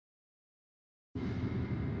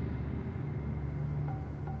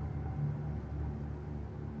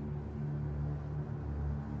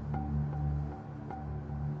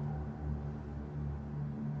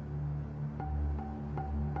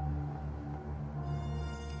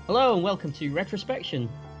Hello and welcome to Retrospection,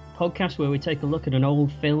 a podcast where we take a look at an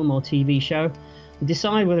old film or TV show and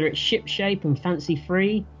decide whether it's shipshape and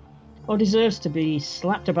fancy-free or deserves to be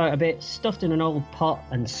slapped about a bit, stuffed in an old pot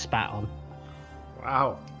and spat on.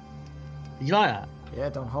 Wow. Did you like that? Yeah,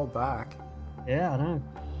 don't hold back. Yeah, I know.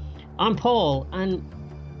 I'm Paul, and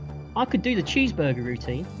I could do the cheeseburger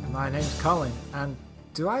routine. My name's Colin, and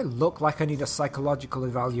do I look like I need a psychological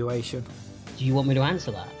evaluation? Do you want me to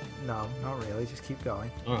answer that? No, not really. Just keep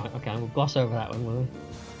going. All right, okay, we'll gloss over that one, will we?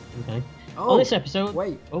 Okay. Oh, On this episode...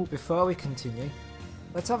 Wait, before we continue,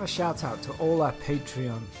 let's have a shout out to all our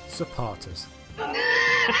Patreon supporters. Have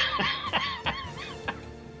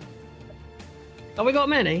we got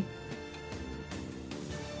many?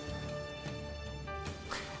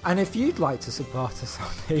 And if you'd like to support us on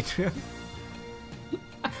Patreon,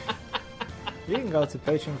 you can go to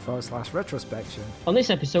patreon.com/retrospection. On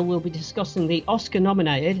this episode, we'll be discussing the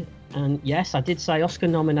Oscar-nominated, and yes, I did say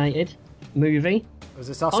Oscar-nominated, movie. Was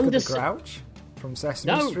this Oscar the Grouch from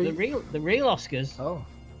Sesame Street? No, the real Oscars. Oh,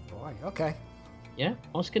 boy, okay. Yeah,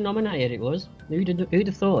 Oscar-nominated it was. Who'd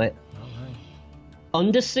have thought it? Oh, right.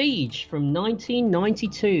 Under Siege from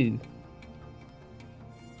 1992.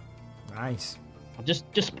 Nice. I'm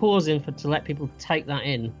just pausing to let people take that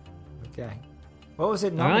in. Okay. What was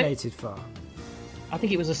it nominated for? I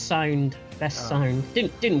think it was a best sound.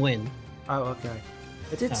 Didn't win. Oh, okay.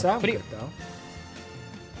 It did sound good, though.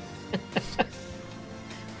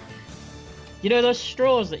 You know those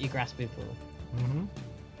straws that you're grasping for? Mm-hmm.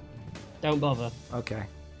 Don't bother. Okay.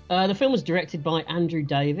 The film was directed by Andrew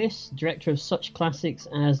Davis, director of such classics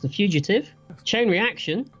as The Fugitive, Chain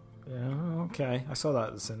Reaction. Yeah, okay. I saw that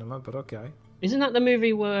at the cinema, but okay. Isn't that the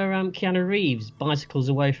movie where Keanu Reeves bicycles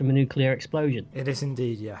away from a nuclear explosion? It is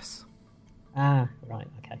indeed, yes. Ah, right,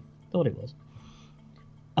 okay. Thought it was.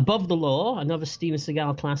 Above the Law, another Steven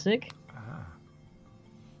Seagal classic. Ah.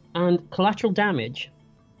 And Collateral Damage.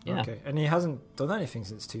 Yeah. Okay, and he hasn't done anything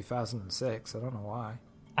since 2006. I don't know why.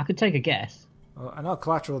 I could take a guess. Well, I know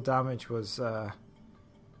Collateral Damage was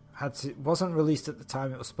wasn't released at the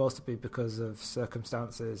time it was supposed to be because of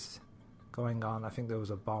circumstances going on. I think there was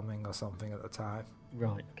a bombing or something at the time.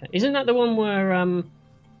 Right, okay. Isn't that the one where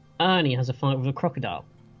Ernie has a fight with a crocodile?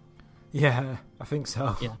 Yeah, I think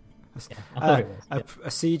so. Yeah, I thought it was. A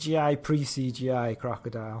CGI, pre-CGI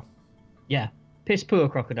crocodile. Yeah, piss poor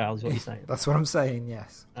crocodile is what you're saying. That's what I'm saying,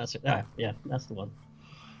 yes. That's it. Yeah, that's the one.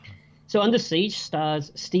 So Under Siege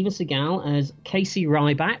stars Steven Seagal as Casey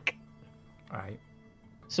Ryback. Right.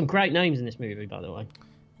 Some great names in this movie, by the way.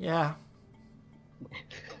 Yeah.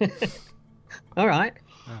 All right.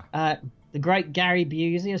 The great Gary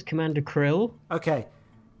Busey as Commander Krill. Okay,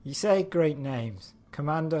 you say great names.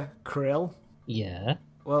 Commander Krill. Yeah.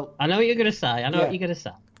 Well, I know what you're going to say. I know what you're going to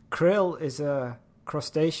say. Krill is a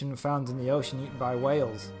crustacean found in the ocean eaten by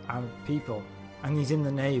whales and people, and he's in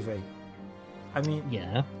the Navy. I mean,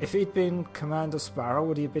 yeah. If he'd been Commander Sparrow,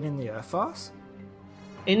 would he have been in the Air Force?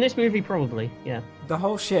 In this movie, probably, yeah. The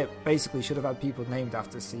whole ship basically should have had people named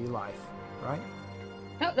after sea life, right?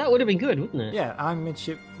 That would have been good, wouldn't it? Yeah, I'm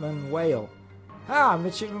Midshipman Whale. Ah,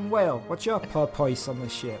 Midshipman Whale, what's your purpose on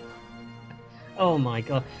this ship? Oh my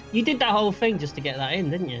god. You did that whole thing just to get that in,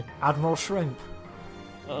 didn't you? Admiral Shrimp.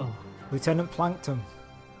 Oh. Lieutenant Plankton.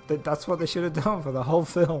 That's what they should have done for the whole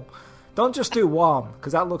film. Don't just do one,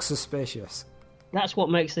 because that looks suspicious. That's what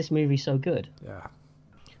makes this movie so good. Yeah.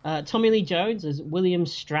 Tommy Lee Jones as William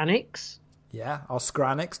Stranix. Yeah, or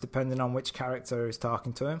Scranix, depending on which character is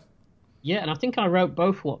talking to him. Yeah, and I think I wrote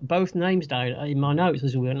both names down in my notes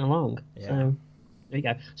as we went along. Yeah. So, there you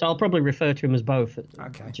go. So I'll probably refer to him as both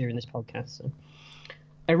during this podcast. So.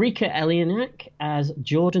 Erika Eleniak as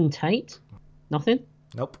Jordan Tate. Nothing?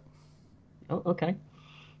 Nope. Oh, okay.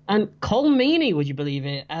 And Cole Meany, would you believe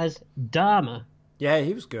it, as Dharma. Yeah,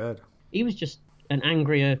 he was good. He was just an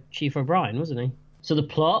angrier Chief O'Brien, wasn't he? So the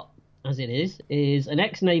plot, as it is an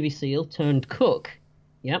ex-Navy SEAL turned cook.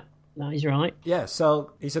 Yep, that is right. Yeah,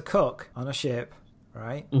 so he's a cook on a ship,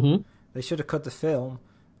 right? Mm-hmm. They should have cut the film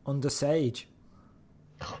Under Siege.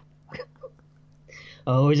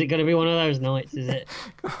 Oh, is it going to be one of those nights, is it?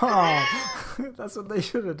 Oh, that's what they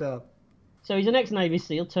should have done. So he's an ex-Navy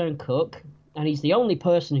SEAL turned cook, and he's the only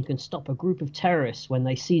person who can stop a group of terrorists when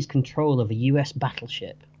they seize control of a US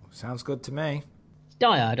battleship. Sounds good to me. It's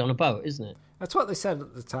Die Hard on a boat, isn't it? That's what they said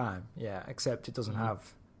at the time, yeah, except it doesn't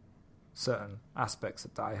have certain aspects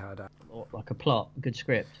that Die Hard have. Or like a plot, a good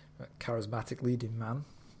script. A charismatic leading man.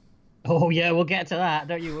 Oh, yeah, we'll get to that,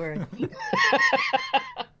 don't you worry.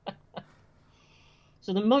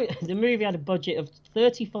 So the movie had a budget of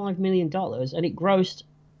 $35 million, and it grossed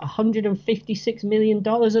 $156 million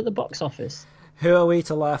at the box office. Who are we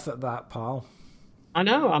to laugh at that, Paul? I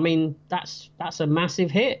know. I mean, that's a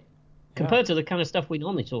massive hit compared to the kind of stuff we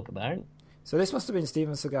normally talk about. So this must have been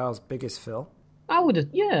Steven Seagal's biggest film. I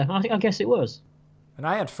guess it was. And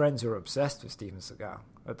I had friends who were obsessed with Steven Seagal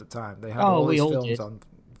at the time. They had Oh, all we his all films did. on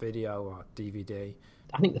video or DVD.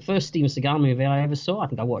 I think the first Steven Seagal movie I ever saw, I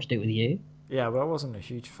think I watched it with you. Yeah, but I wasn't a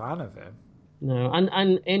huge fan of him. No,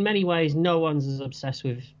 and in many ways, no one's as obsessed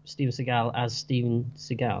with Steven Seagal as Steven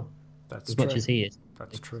Seagal. That's as true. much as he is.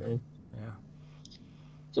 That's true. So, Yeah.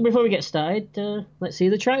 so before we get started, let's see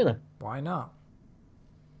the trailer. Why not?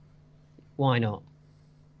 Why not?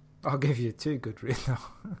 I'll give you 2 good reasons.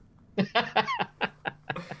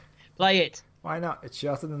 Play it. Why not? It's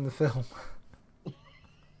shorter than the film.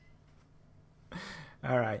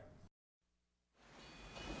 All right.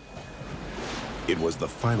 It was the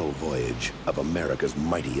final voyage of America's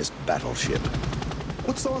mightiest battleship.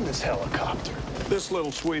 What's on this helicopter? This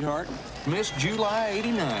little sweetheart, Miss July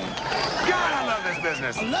 89. God, I love this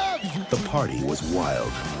business. The party was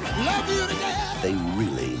wild. They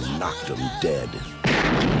really knocked them dead.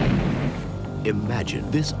 Imagine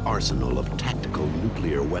this arsenal of tactical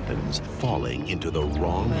nuclear weapons falling into the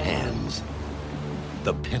wrong hands.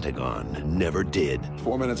 The Pentagon never did.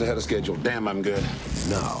 4 minutes ahead of schedule. Damn, I'm good.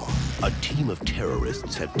 Now, a team of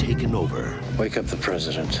terrorists have taken over. Wake up the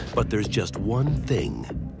president. But there's just one thing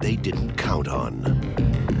they didn't count on.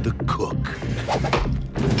 The cook.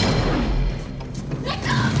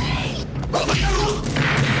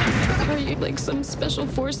 Are you like some special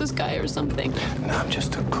forces guy or something? No, I'm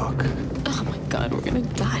just a cook. Oh my god, we're gonna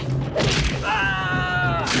die.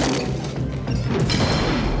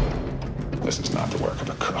 This is not the work of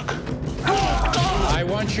a cook. I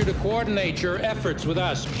want you to coordinate your efforts with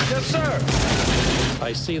us. Yes, sir.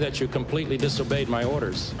 I see that you completely disobeyed my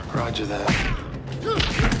orders. Roger that.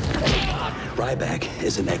 Ryback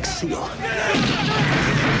is an ex-SEAL.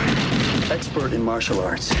 Expert in martial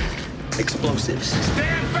arts, explosives,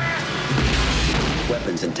 Stand back!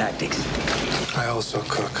 weapons and tactics. I also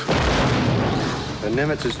cook. The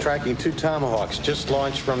Nimitz is tracking 2 Tomahawks just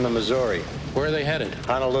launched from the Missouri. Where are they headed?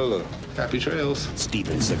 Honolulu. Happy trails.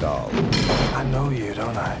 Steven Seagal. I know you,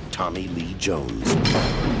 don't I? Tommy Lee Jones.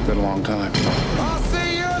 Been a long time. I'll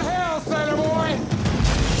see you in hell, Sailor Boy!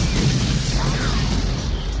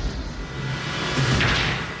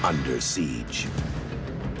 Under Siege.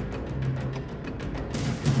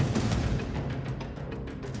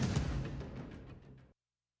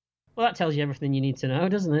 Well, that tells you everything you need to know,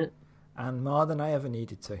 doesn't it? And more than I ever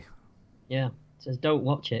needed to. Yeah. It says don't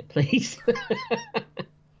watch it, please.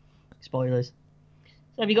 Spoilers.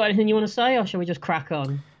 So have you got anything you want to say, or shall we just crack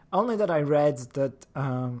on? Only that I read that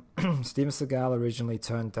Steven Seagal originally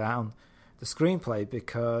turned down the screenplay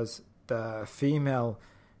because the female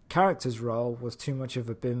character's role was too much of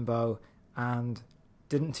a bimbo and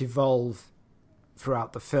didn't evolve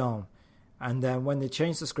throughout the film. And then when they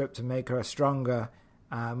changed the script to make her stronger,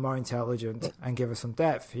 more intelligent, and give her some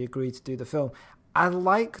depth, he agreed to do the film. I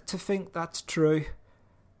like to think that's true,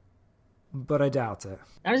 but I doubt it.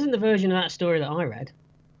 That isn't the version of that story that I read.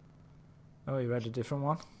 Oh, you read a different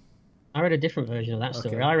one? I read a different version of that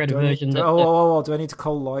story. Okay. I read a Do I need- version do- that... do I need to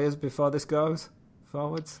call lawyers before this goes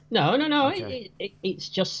forwards? No. Okay. It's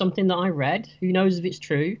just something that I read. Who knows if it's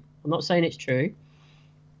true? I'm not saying it's true.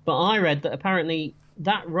 But I read that apparently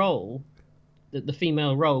that role, the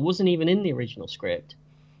female role, wasn't even in the original script.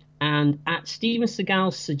 And at Steven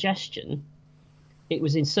Seagal's suggestion, it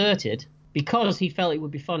was inserted because he felt it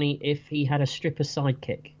would be funny if he had a stripper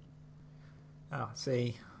sidekick. Oh,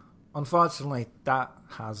 see, unfortunately, that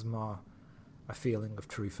has more a feeling of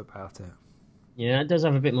truth about it. Yeah, it does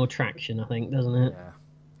have a bit more traction, I think, doesn't it?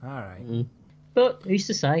 Yeah. All right. But who's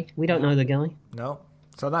to say? We don't know the guy. No.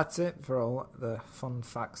 So that's it for all the fun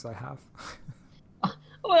facts I have.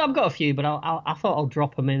 Well, I've got a few, but I thought I'll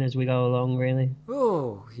drop them in as we go along, really.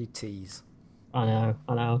 Oh, you tease. I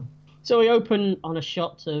know. So we open on a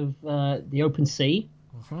shot of the open sea,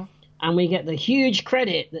 and we get the huge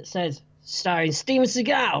credit that says, starring Steven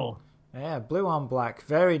Seagal. Yeah, blue on black,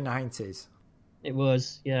 very 90s. It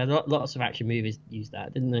was, yeah, lots of action movies used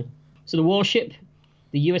that, didn't they? So the warship,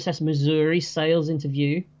 the USS Missouri, sails into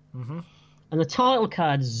view, and the title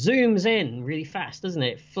card zooms in really fast, doesn't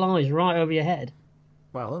it? It flies right over your head.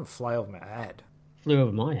 Well, it didn't fly over my head. Flew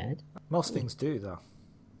over my head. Most things do, though.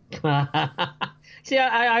 See,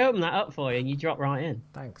 I opened that up for you, and you dropped right in.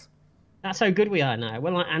 Thanks. That's how good we are now.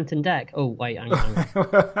 We're like Ant and Dec. Oh, wait, hang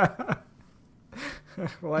on.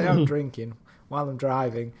 Well, I am drinking while I'm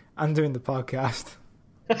driving and doing the podcast.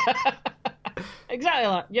 Exactly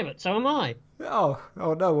like, yeah, but so am I. Oh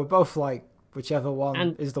no, we're both like whichever one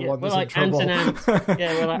And- is the yeah, one we're that's like in trouble. Ant and Ant.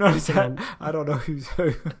 Yeah, we're like No, Ant and Ant. I don't know who's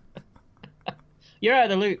who. You're out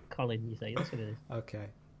of the loop, Colin, you say. That's what it is. Okay,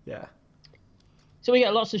 yeah. So we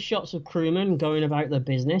get lots of shots of crewmen going about their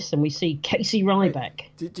business, and we see Casey Ryback.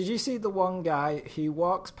 Did you see the one guy? He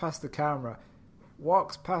walks past the camera,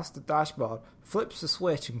 walks past the dashboard, flips the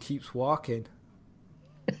switch, and keeps walking.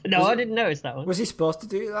 No, I didn't notice that one. Was he supposed to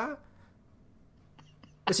do that?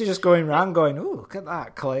 Is he just going around going, "Oh, look at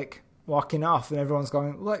that!" Click, walking off, and everyone's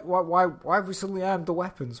going, "Like, why have we suddenly armed the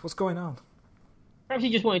weapons? What's going on?" Perhaps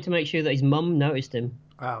he just wanted to make sure that his mum noticed him.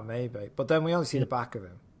 Oh, maybe. But then we only see the back of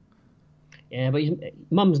him. Yeah, but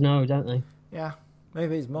mums know, don't they? Yeah,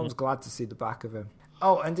 maybe his mum's glad to see the back of him.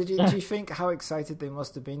 Oh, and do you think how excited they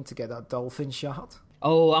must have been to get that dolphin shot?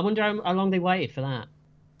 Oh, I wonder how long they waited for that.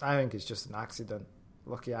 I think it's just an accident.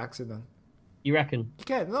 Lucky accident. You reckon? You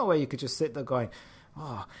can't. No way you could just sit there going,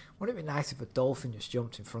 "Oh, wouldn't it be nice if a dolphin just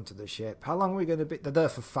jumped in front of the ship? How long are we going to be?" They're there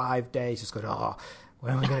for 5 days just going, "Oh,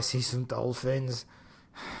 when are we going to see some dolphins?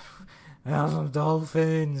 Some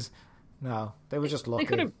dolphins." No, they were just lucky.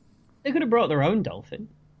 They could have brought their own dolphin.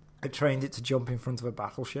 They trained it to jump in front of a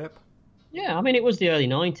battleship. Yeah, I mean, it was the early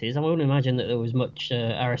 90s. I wouldn't imagine that there was much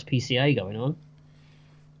RSPCA going on.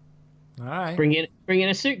 All right. Bring in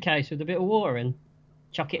a suitcase with a bit of water in.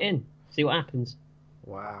 Chuck it in. See what happens.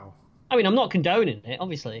 Wow. I mean, I'm not condoning it,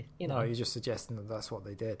 obviously. You know. No, you're just suggesting that that's what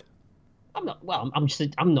they did. I'm not. Well,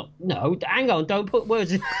 I'm not. No, hang on. Don't put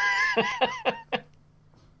words in.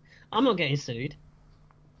 I'm not getting sued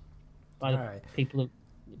by the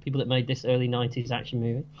people that made this early 90s action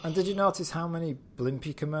movie. And did you notice how many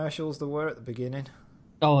Blimpie commercials there were at the beginning?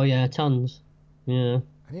 Oh, yeah, tons. Yeah.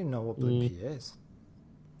 I didn't even know what Blimpie is.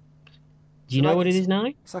 Do you know what it is now?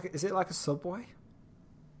 It's like, is it like a Subway?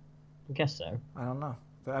 I guess so. I don't know.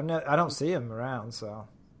 But I don't see them around, so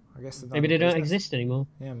I guess maybe they don't exist anymore.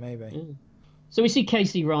 Yeah, maybe. Yeah. So we see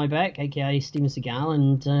Casey Ryback, a.k.a. Steven Seagal,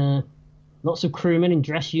 and lots of crewmen in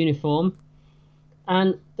dress uniform.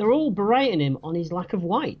 And they're all berating him on his lack of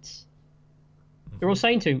whites. They're all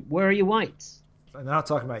saying to him, "Where are your whites?" And they're not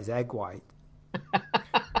talking about his egg white.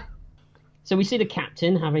 So we see the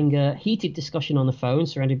captain having a heated discussion on the phone,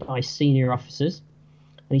 surrounded by senior officers.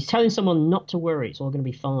 And he's telling someone not to worry, it's all going to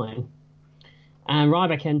be fine. And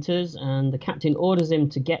Ryback enters, and the captain orders him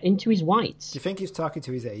to get into his whites. Do you think he's talking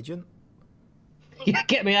to his agent?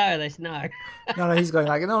 Get me out of this now. No, he's going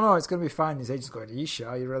like, no, it's going to be fine. His agent's going, "Are you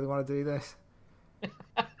sure you really want to do this?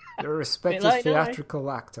 You're a respected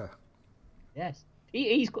theatrical actor." Yes.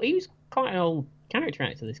 He was quite an old character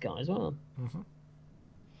actor, this guy, as well. Mm-hmm.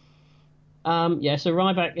 So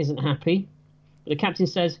Ryback isn't happy. But the captain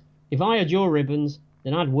says, "If I had your ribbons,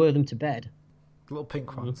 then I'd wear them to bed." Little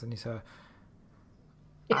pink ones in his hair.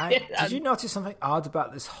 Did you notice something odd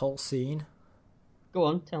about this whole scene? Go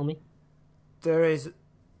on, tell me. There is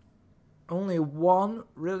only one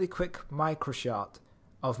really quick micro shot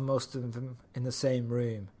of most of them in the same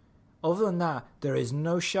room. Other than that, there is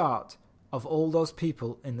no shot of all those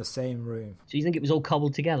people in the same room. So you think it was all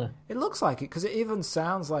cobbled together? It looks like it, because it even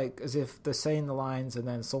sounds like as if they're saying the lines and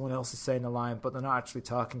then someone else is saying the line, but they're not actually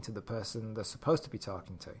talking to the person they're supposed to be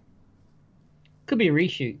talking to. Could be a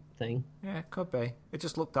reshoot thing. Yeah, it could be. It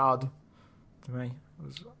just looked odd to me. It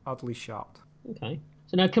was oddly shot. Okay.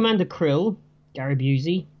 So now Commander Krill, Gary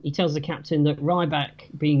Busey, he tells the captain that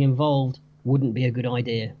Ryback being involved wouldn't be a good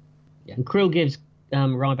idea. Yeah, and Krill gives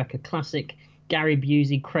Ryback a classic Gary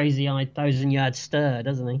Busey crazy-eyed 1,000-yard stare,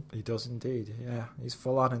 doesn't he? He does indeed, yeah. He's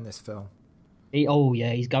full on in this film.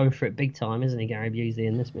 He's going for it big time, isn't he, Gary Busey,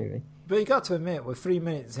 in this movie? But you got to admit, we're 3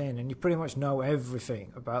 minutes in and you pretty much know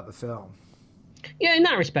everything about the film. Yeah, in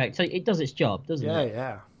that respect, so it does its job, doesn't it?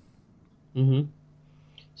 Yeah. Mm-hmm.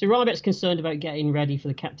 So Ryback's concerned about getting ready for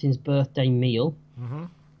the captain's birthday meal. Mm-hmm.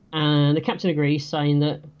 And the captain agrees, saying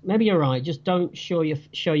that maybe you're right, just don't show your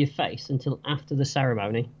face until after the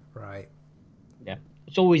ceremony. Right. Yeah.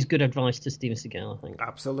 It's always good advice to Steven Seagal, I think.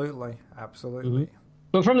 Absolutely. Mm-hmm.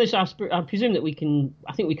 But from this, I presume that we can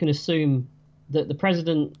assume that the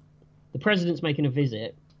president's making a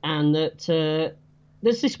visit, and that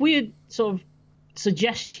there's this weird sort of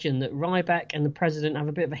suggestion that Ryback and the president have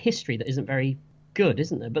a bit of a history that isn't very good,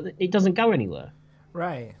 isn't there? But it doesn't go anywhere.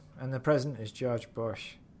 Right. And the president is George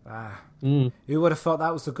Bush. Who would have thought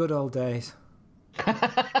that was the good old days?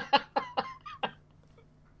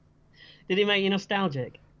 Did he make you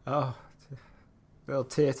nostalgic? Oh, a little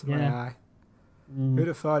tear to my eye. Who'd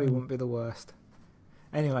have thought he wouldn't be the worst?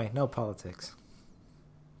 Anyway, no politics.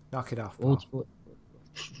 Knock it off, Paul.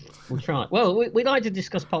 We'll try. Well, we like to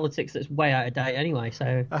discuss politics that's way out of date anyway,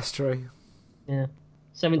 so... That's true. Yeah.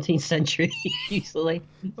 17th century, usually.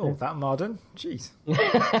 Oh, that modern? Jeez.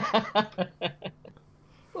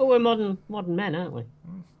 Well, we're modern men, aren't we?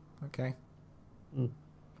 Okay.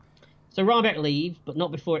 So Ryback leaves, but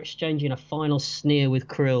not before exchanging a final sneer with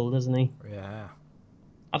Krill, doesn't he? Yeah.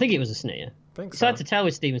 I think it was a sneer. Think It's so. hard to tell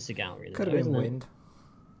with Steven Seagal, really. Could have though, been isn't it? wind.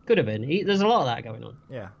 Could have been. There's a lot of that going on.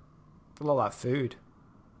 Yeah. A lot of that food.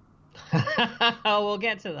 We'll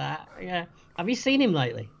get to that. Yeah. Have you seen him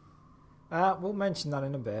lately? We'll mention that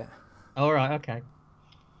in a bit. All right, okay.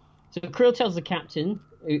 So Krill tells the captain,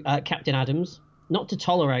 Captain Adams, not to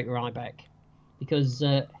tolerate Ryback because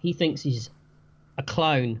he thinks he's a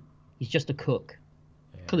clone. He's just a cook.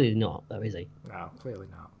 Yeah. Clearly not, though, is he? No, clearly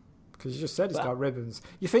not. Because you just said he's got ribbons.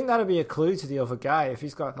 You think that'd be a clue to the other guy if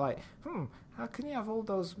he's got like, how can he have all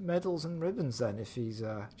those medals and ribbons then if he's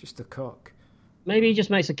just a cook? Maybe he just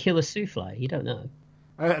makes a killer souffle. You don't know.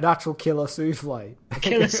 An actual killer souffle. A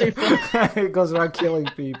killer souffle. It goes around killing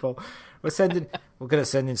people. We're going to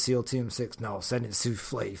send in SEAL Team 6. No, send in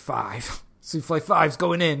Souffle 5. Souffle 5's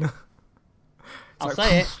going in. I'll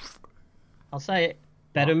say it.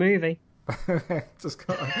 Better movie. Just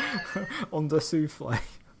got under souffle.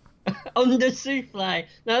 Under souffle.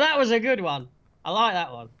 Now that was a good one. I like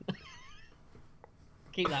that one.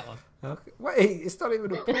 Keep that one. Okay. Wait, it's not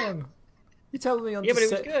even a pun. You telling me under, but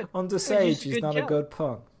it was good. Under Sage is not a good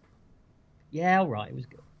pun? Yeah, all right, it was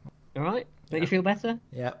good. All right, make you feel better?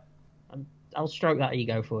 Yeah. I'll stroke that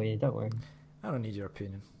ego for you. Don't worry. I don't need your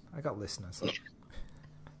opinion. I got listeners.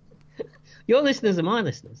 Your listeners are my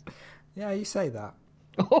listeners. Yeah, you say that.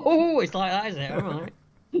 Oh, it's like that, is it? All right.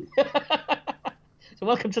 So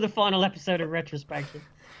welcome to the final episode of Retrospection.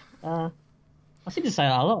 I seem to say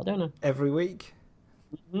that a lot, don't I? Every week?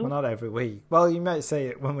 Mm-hmm. Well, not every week. Well, you might say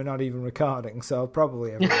it when we're not even recording, so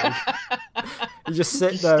probably every week. You just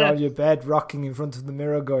sit there on your bed, rocking in front of the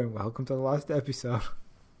mirror, going, welcome to the last episode.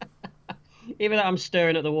 Even though I'm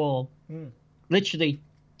staring at the wall. Literally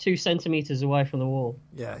 2 centimetres away from the wall.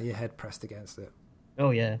 Yeah, your head pressed against it. Oh,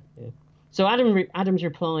 yeah. So Adams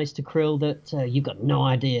replies to Krill that you've got no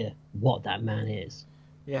idea what that man is.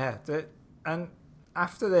 Yeah, and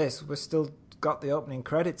after this, we've still got the opening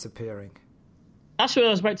credits appearing. That's what I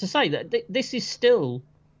was about to say. That this is still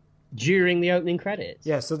during the opening credits.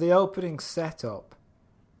 Yeah, so the opening setup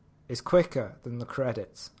is quicker than the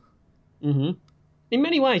credits. Mm-hmm. In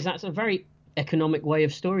many ways, that's a very economic way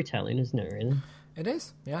of storytelling, isn't it, really? It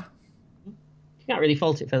is, yeah. You can't really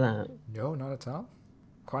fault it for that. No, not at all.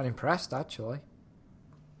 Quite impressed, actually.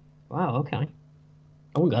 Wow, okay.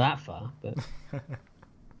 I wouldn't go that far, but...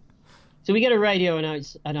 So we get a radio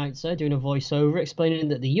announcer doing a voiceover explaining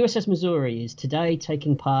that the USS Missouri is today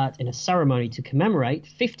taking part in a ceremony to commemorate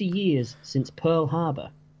 50 years since Pearl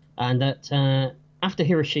Harbor. And that after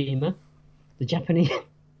Hiroshima, the Japanese...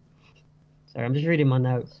 Sorry, I'm just reading my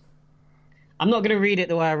notes. I'm not going to read it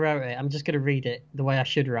the way I wrote it. I'm just going to read it the way I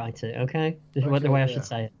should write it, okay? The way I should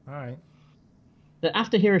say it. All right. That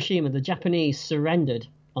after Hiroshima, the Japanese surrendered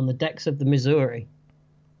on the decks of the Missouri.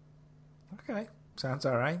 Okay, sounds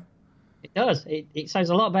all right. It does. It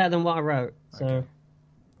sounds a lot better than what I wrote, so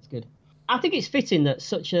it's good. I think it's fitting that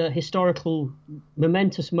such a historical,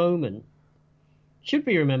 momentous moment should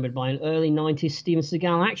be remembered by an early 90s Steven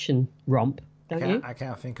Seagal action romp, don't you? I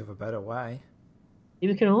can't think of a better way.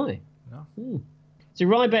 Neither can I. No. So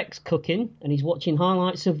Ryback's cooking, and he's watching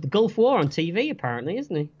highlights of the Gulf War on TV, apparently,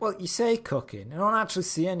 isn't he? Well, you say cooking. I don't actually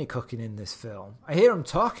see any cooking in this film. I hear him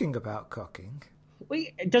talking about cooking. Well,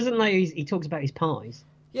 it doesn't like he talks about his pies.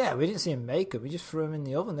 Yeah, we didn't see him make them. We just threw them in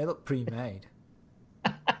the oven. They look pre-made.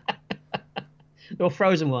 Or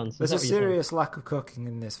frozen ones. There's a serious lack of cooking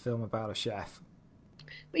in this film about a chef.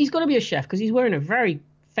 But he's got to be a chef because he's wearing a very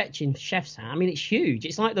fetching chef's hat. I mean, it's huge.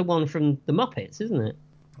 It's like the one from the Muppets, isn't it?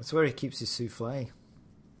 That's where he keeps his souffle.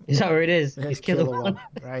 Is that where it is? Yeah, his killer one.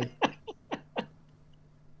 Right.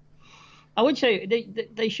 I would say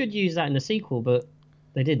they should use that in the sequel, but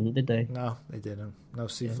they didn't, did they? No, they didn't. No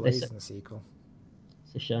souffles in the sequel.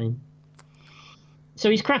 It's a shame. So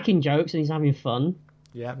he's cracking jokes and he's having fun.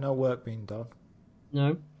 Yeah, no work being done.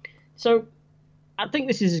 No. So I think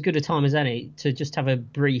this is as good a time as any to just have a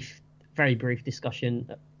very brief discussion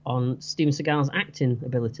on Steven Seagal's acting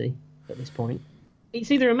ability at this point. It's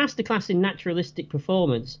either a masterclass in naturalistic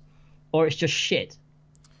performance or it's just shit,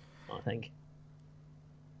 I think.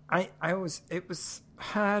 It was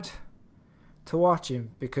hard to watch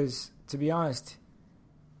him because, to be honest,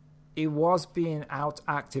 he was being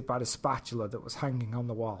out-acted by the spatula that was hanging on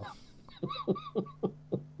the wall.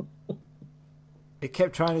 It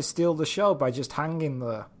kept trying to steal the show by just hanging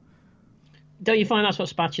there. Don't you find that's what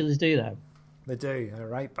spatulas do, though? They do. They're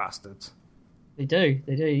right bastards. They do.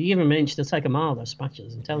 You give them an inch, they'll take a mile, those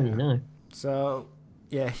spatulas. I'm telling you now. So,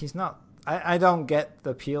 yeah, he's not... I don't get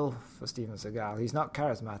the appeal for Steven Seagal. He's not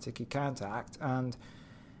charismatic. He can't act. And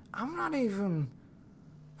I'm not even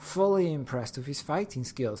fully impressed with his fighting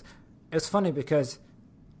skills. It's funny because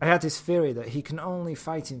I had this theory that he can only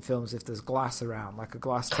fight in films if there's glass around, like a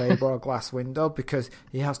glass table or a glass window, because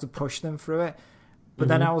he has to push them through it. But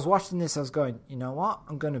then I was watching this, I was going, you know what?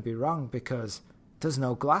 I'm going to be wrong, because there's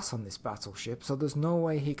no glass on this battleship, so there's no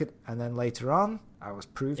way he could... And then later on, I was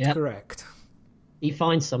proved correct. He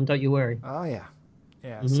finds some, don't you worry. Oh, yeah.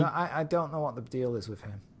 Yeah, so I don't know what the deal is with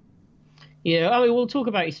him. Yeah, I mean, we'll talk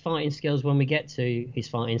about his fighting skills when we get to his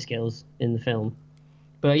fighting skills in the film.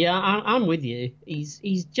 But yeah, I'm with you.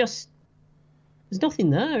 He's just... There's nothing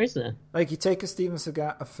there, is there? Like, you take a Steven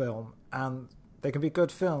Seagal film, and they can be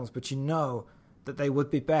good films, but you know that they would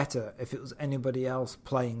be better if it was anybody else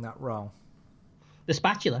playing that role. The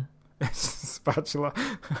Spatula. Spatula.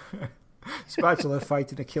 Spatula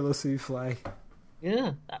fighting a killer souffle.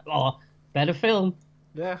 Yeah. Oh, better film.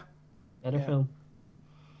 Yeah. Better film.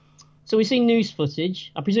 So we see news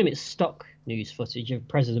footage. I presume it's stock news footage of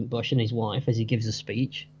President Bush and his wife as he gives a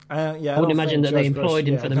speech. I wouldn't imagine that they employed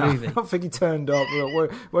him for the movie. I don't think he turned up.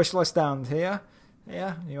 Where shall I stand? Here?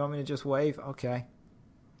 Yeah? You want me to just wave? Okay.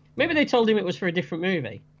 Maybe they told him it was for a different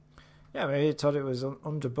movie. Yeah, maybe they told it was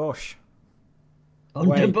Under Bush.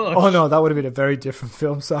 Under Bush? Oh no, that would have been a very different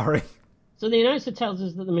film, sorry. So the announcer tells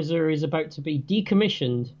us that the Missouri is about to be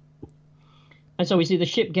decommissioned. And so we see the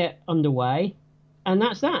ship get underway, and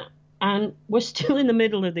that's that. And we're still in the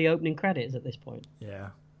middle of the opening credits at this point. Yeah.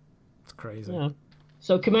 It's crazy. Yeah.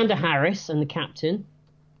 So Commander Harris and the captain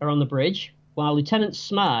are on the bridge, while Lieutenant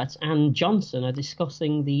Smart and Johnson are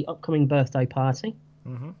discussing the upcoming birthday party.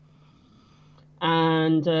 Mm-hmm.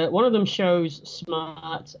 And one of them shows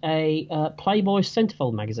Smart a Playboy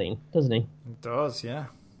Centerfold magazine, doesn't he? It does, yeah.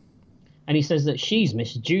 And he says that she's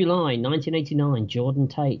Miss July 1989, Jordan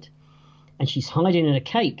Tate. And she's hiding in a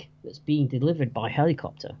cake that's being delivered by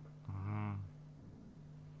helicopter. Mm.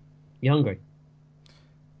 You hungry? Do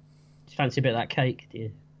you fancy a bit of that cake, do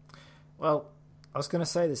you? Well, I was going to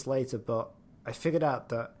say this later, but I figured out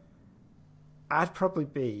that I'd probably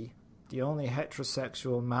be the only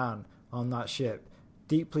heterosexual man on that ship,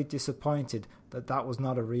 deeply disappointed that that was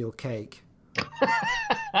not a real cake.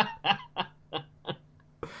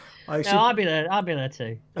 Like I'll be there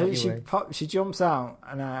too. She jumps out,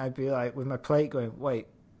 and I'd be like, with my plate going, wait,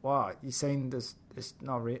 what? You're saying it's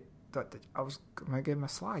not real? I was going to give him a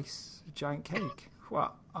slice, a giant cake.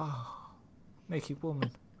 What? Oh, naked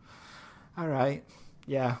woman. All right,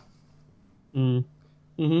 yeah.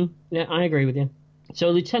 Yeah, I agree with you. So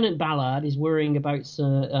Lieutenant Ballard is worrying about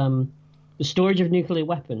the storage of nuclear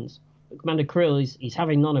weapons. Commander Krill, he's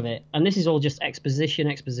having none of it. And this is all just exposition,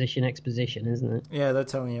 isn't it? Yeah, they're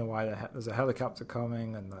telling you why there's a helicopter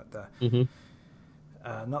coming and that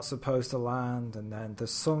they're not supposed to land. And then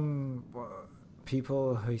there's some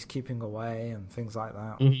people who he's keeping away and things like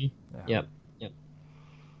that. Mm-hmm. Yeah. Yep.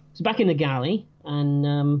 So back in the galley.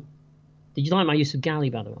 And did you like my use of galley,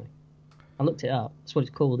 by the way? I looked it up. That's what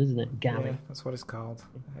it's called, isn't it? Galley. Yeah, that's what it's called.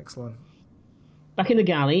 Excellent. Back in the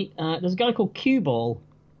galley, there's a guy called Q-Ball.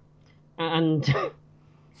 And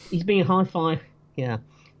he's being high-fived. Yeah,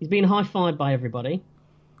 he's being high-fived by everybody.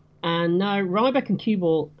 And now Ryback and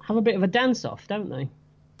Q-Ball have a bit of a dance-off, don't they?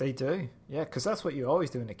 They do, yeah, because that's what you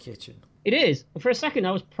always do in a kitchen. It is. For a second,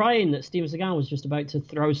 I was praying that Steven Seagal was just about to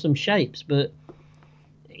throw some shapes, but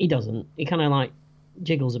he doesn't. He kind of, like,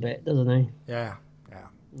 jiggles a bit, doesn't he? Yeah,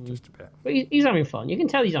 just a bit. But he's having fun. You can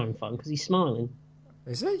tell he's having fun because he's smiling.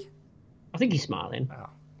 Is he? I think he's smiling.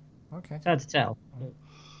 Oh, okay. It's hard to tell.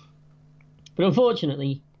 But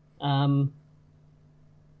unfortunately,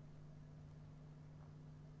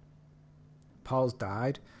 Paul's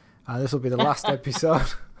died. This will be the last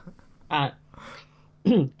episode. But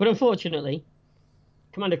unfortunately,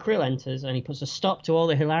 Commander Krill enters and he puts a stop to all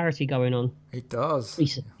the hilarity going on. He does.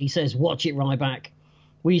 He says, "Watch it, Ryback.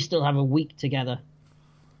 We still have a week together."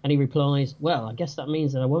 And he replies, "Well, I guess that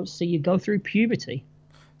means that I won't see you go through puberty."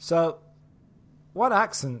 So, what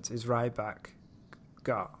accent is Ryback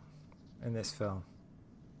got in this film?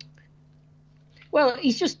 Well,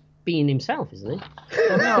 he's just being himself, isn't he?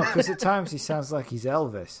 Well, no, because at times he sounds like he's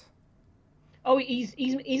Elvis. Oh,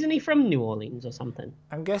 isn't he from New Orleans or something?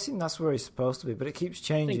 I'm guessing that's where he's supposed to be, but it keeps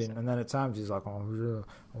changing, and then at times he's like, "Oh, yeah,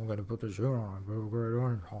 I'm going to put the shirt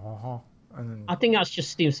on." And then... I think that's just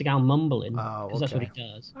Steven Seagal mumbling, because that's what he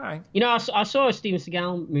does. All right. You know, I saw a Steven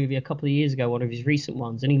Seagal movie a couple of years ago, one of his recent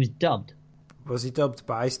ones, and he was dubbed. Was he dubbed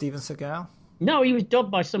by Steven Seagal? No, he was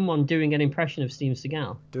dubbed by someone doing an impression of Steven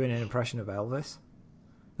Seagal. Doing an impression of Elvis?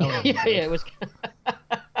 Yeah, it was...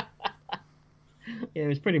 Yeah, it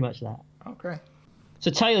was pretty much that. Okay. So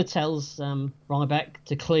Taylor tells Ryback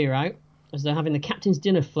to clear out as they're having the captain's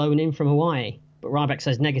dinner flown in from Hawaii. But Ryback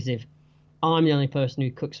says negative. I'm the only person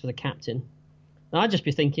who cooks for the captain. And I'd just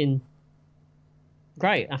be thinking,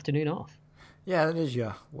 great, afternoon off. Yeah, that is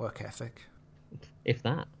your work ethic. If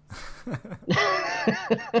that.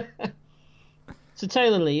 So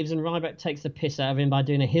Taylor leaves and Ryback takes the piss out of him by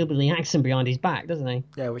doing a hillbilly accent behind his back, doesn't he?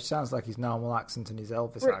 Yeah, which sounds like his normal accent and his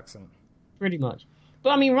Elvis accent. Pretty much.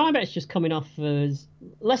 But I mean, Ryback's just coming off as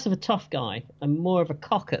less of a tough guy and more of a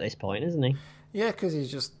cock at this point, isn't he? Yeah, because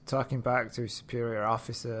he's just talking back to his superior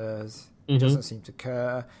officers. Mm-hmm. He doesn't seem to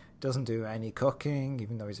care. Doesn't do any cooking,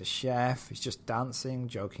 even though he's a chef. He's just dancing,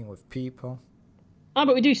 joking with people. Oh,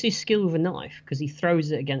 but we do see skill with a knife because he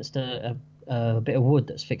throws it against a bit of wood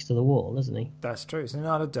that's fixed to the wall, doesn't he? That's true. Is it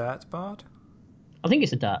not a dartboard? I think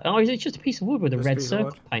it's a dart. Oh, it's just a piece of wood with a Just red piece of circle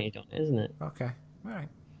wood? painted on it, isn't it? Okay, all right.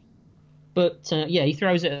 But yeah, he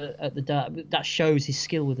throws it at the dart. That shows his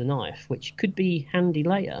skill with the knife, which could be handy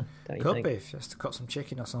later, don't you Could think? be, if just to cut some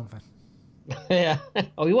chicken or something. Yeah.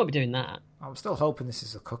 Oh, he won't be doing that. I'm still hoping this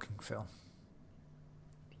is a cooking film.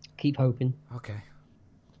 Keep hoping. Okay.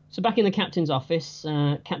 So back in the captain's office,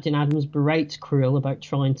 Captain Adams berates Krill about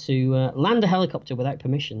trying to land a helicopter without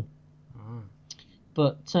permission.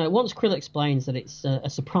 But once Krill explains that it's a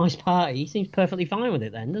surprise party, he seems perfectly fine with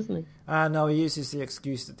it then, doesn't he? No, he uses the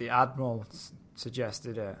excuse that the Admiral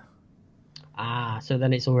suggested it. Ah, so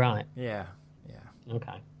then it's all right. Yeah.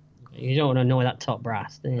 Okay. You don't want to annoy that top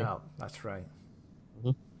brass, do you? No, that's right.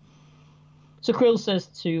 So Krill says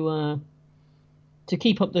to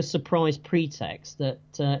keep up the surprise pretext that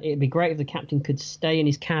it'd be great if the captain could stay in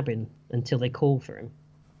his cabin until they call for him.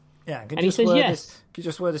 Yeah, And he says yes. Could you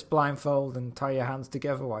just wear this blindfold and tie your hands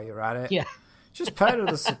together while you're at it? Yeah. Just part of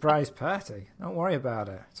the surprise party. Don't worry about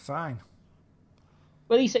it. It's fine.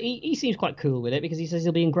 Well, he seems quite cool with it because he says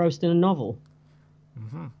he'll be engrossed in a novel.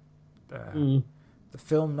 The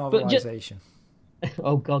film novelization.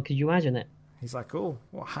 Oh, God, could you imagine it? He's like, oh,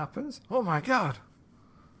 what happens? Oh, my God.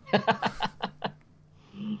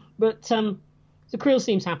 But so Krill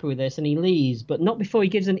seems happy with this and he leaves, but not before he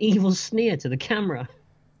gives an evil sneer to the camera.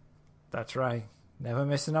 That's right. Never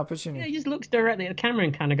miss an Yeah, opportunity. he just looks directly at the camera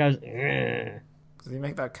and kind of goes, "Ugh." Does he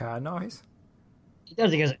make that car noise? He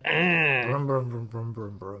does, he goes, "Ugh." Brum, brum, brum, brum,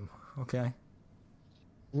 brum, brum. Okay.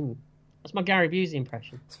 That's my Gary Busey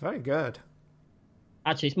impression. It's very good.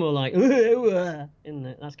 Actually, it's more like, isn't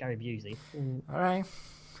it? That's Gary Busey. All right.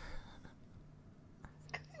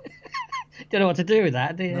 Don't know what to do with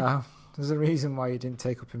that, do you? No, there's a reason why you didn't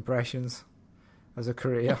take up impressions as a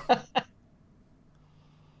career.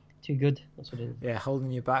 Too good. That's what it is. Yeah,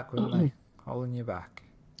 holding you back, weren't they? Holding you back.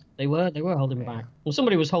 They were holding back. Well,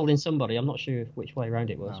 somebody was holding somebody. I'm not sure which way around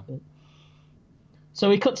it was. No. But... So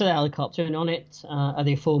we cut to the helicopter, and on it are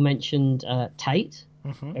the aforementioned Tate,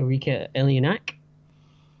 Erika Elianak,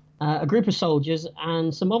 a group of soldiers,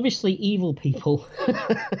 and some obviously evil people.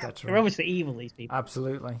 That's They're right. obviously evil, these people.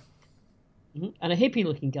 Absolutely. And a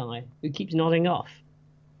hippie-looking guy who keeps nodding off,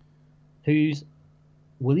 who's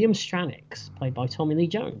William Stranix, played by Tommy Lee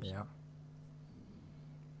Jones. Yeah.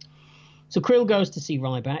 So Krill goes to see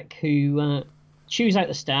Ryback, who chews out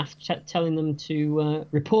the staff, telling them to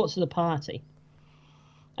report to the party.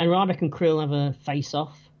 And Ryback and Krill have a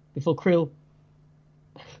face-off before Krill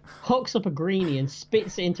hooks up a greenie and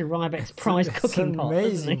spits it into Ryback's prize cooking pot.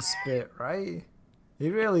 It's Doesn't an amazing he? spit, right? He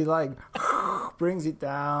really, brings it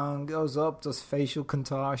down, goes up, does facial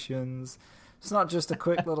contortions. It's not just a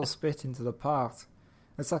quick little spit into the pot.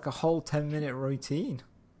 It's like a whole 10-minute routine.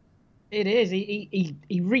 It is. He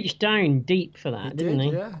reached down deep for that, didn't he?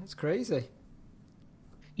 Yeah, it's crazy.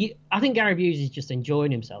 I think Gary Busey's just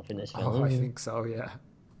enjoying himself in this film. Oh, I isn't he? think so, yeah.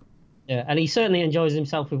 Yeah, and he certainly enjoys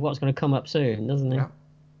himself with what's going to come up soon, doesn't he? Yeah,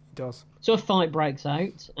 he does. So a fight breaks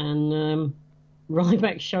out, and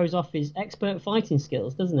Ryback shows off his expert fighting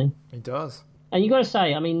skills, doesn't he? He does. And you got to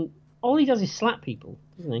say, I mean, all he does is slap people,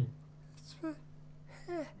 doesn't he?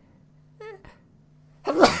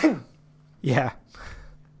 Yeah.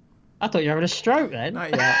 I thought you were having a stroke then. Not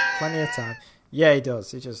yet. Plenty of time. Yeah, he does.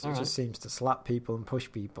 He just All right. seems to slap people and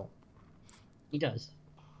push people. He does.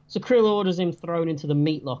 So Krill orders him thrown into the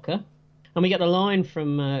meat locker. And we get the line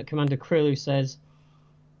from Commander Krill who says,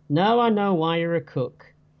 "Now I know why you're a cook.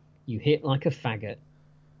 You hit like a faggot."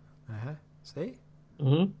 Uh-huh. See?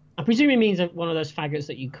 Mm-hmm. I presume he means one of those faggots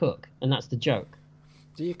that you cook, and that's the joke.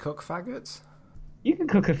 Do you cook faggots? You can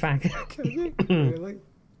cook a faggot. Can you? Really?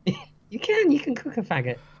 You can cook a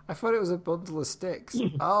faggot. I thought it was a bundle of sticks.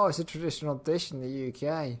 Oh, it's a traditional dish in the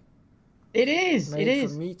UK. It is. Made It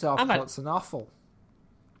is. from meat I've had- offcuts and offal.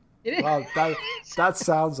 It is. Well, that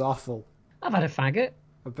sounds awful. I've had a faggot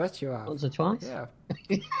I bet you have. once or twice. Yeah.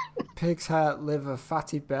 Pig's heart, liver,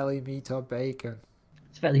 fatty belly, meat or bacon.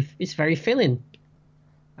 It's very filling.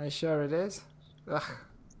 Are you sure it is? Ugh.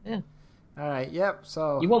 Yeah. All right, yep,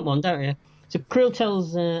 so... You want one, don't you? So Krill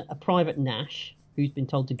tells a Private Nash, who's been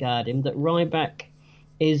told to guard him, that Ryback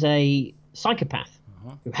is a psychopath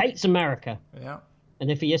who hates America. Yeah. And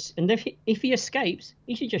if he escapes,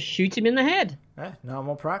 he should just shoot him in the head. Yeah,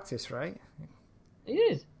 normal practice, right?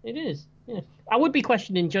 It is. Yeah. I would be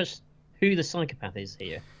questioning just who the psychopath is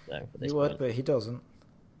here, though. At this He would, point. but he doesn't.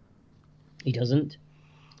 He doesn't.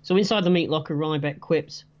 So inside the meat locker, Ryback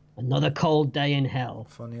quips, "Another cold day in hell."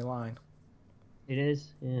 Funny line. It is,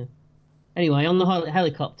 yeah. Anyway, on the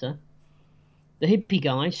helicopter, the hippie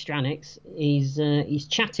guy, Stranix, he's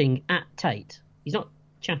chatting at Tate. He's not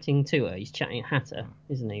chatting to her, he's chatting at her,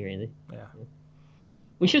 isn't he, really? Yeah.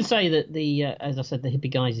 We should say that as I said, the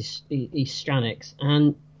hippie guy is Stranix,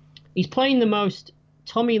 and he's playing the most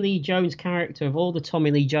Tommy Lee Jones character of all the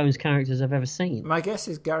Tommy Lee Jones characters I've ever seen. My guess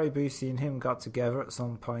is Gary Busey and him got together at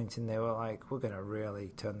some point and they were like, we're going to really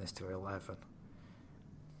turn this to 11.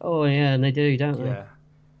 Oh, yeah, and they do, don't they? Yeah.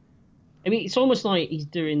 I mean, it's almost like he's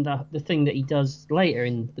doing the thing that he does later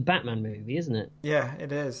in the Batman movie, isn't it? Yeah,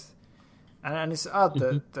 it is. And it's odd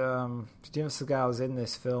that Steven Seagal is in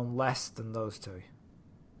this film less than those two.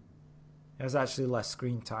 He has actually less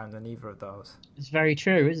screen time than either of those. It's very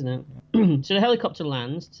true, isn't it? Yeah. So the helicopter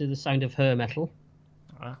lands to the sound of her metal.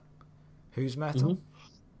 Whose metal?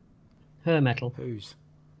 Her metal. Whose?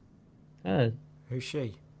 Her. Who's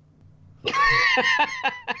she?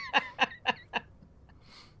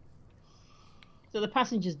 So the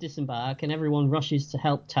passengers disembark and everyone rushes to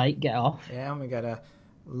help Tate get off. Yeah, and we get a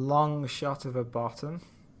long shot of her bottom.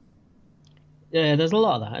 Yeah, there's a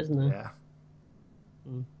lot of that, isn't there? Yeah.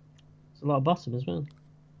 There's a lot of bottom as well.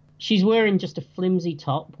 She's wearing just a flimsy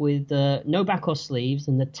top with no back or sleeves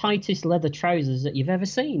and the tightest leather trousers that you've ever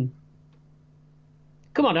seen.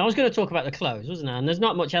 Come on, I was going to talk about the clothes, wasn't I? And there's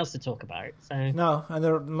not much else to talk about. So No,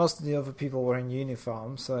 and most of the other people were in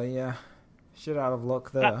uniform, so yeah, shit out of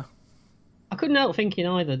luck there. I couldn't help thinking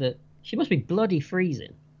either that she must be bloody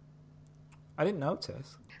freezing. I didn't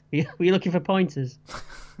notice. Were you looking for pointers?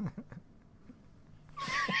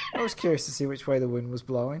 I was curious to see which way the wind was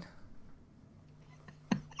blowing.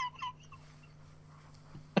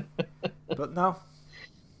 But no.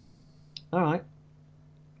 All right.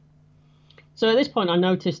 So at this point, I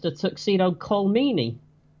noticed a tuxedo Colmini.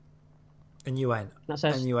 And you went, That's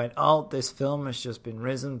oh, this film has just been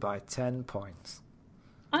risen by 10 points.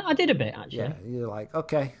 I did a bit, actually. Yeah, you're like,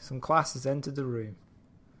 okay, some class has entered the room.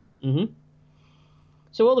 Mm-hmm.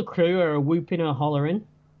 So all the crew are whooping or hollering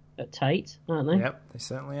at Tate, aren't they? Yep, they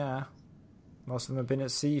certainly are. Most of them have been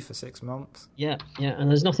at sea for 6 months. Yeah, and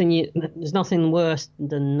there's nothing worse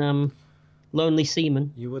than lonely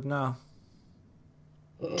seamen. You would know.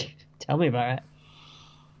 Tell me about it.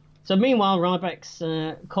 So meanwhile, Ryback's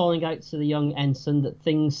calling out to the young ensign that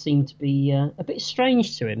things seem to be a bit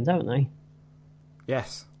strange to him, don't they?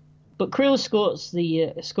 Yes. But Krill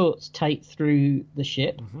escorts Tate through the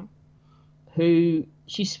ship, who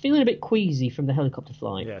she's feeling a bit queasy from the helicopter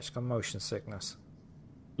flight. Yeah, she's got motion sickness.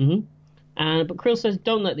 But Krill says,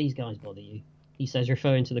 "Don't let these guys bother you." He says,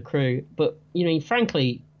 referring to the crew. But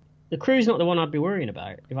frankly, the crew's not the one I'd be worrying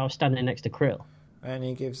about if I was standing next to Krill. And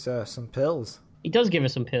he gives her some pills. He does give her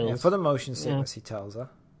some pills. Yeah, for the motion sickness, he tells her.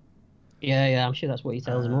 Yeah, I'm sure that's what he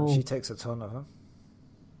tells them all. She takes a ton of them.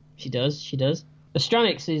 She does.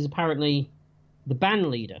 Stranix is apparently the band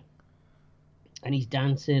leader. And he's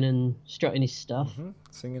dancing and strutting his stuff.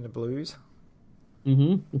 Singing the blues.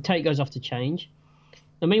 And Tate goes off to change.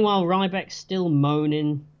 And meanwhile, Ryback's still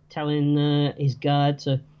moaning, telling his guard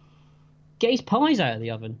to get his pies out of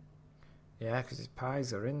the oven. Yeah, because his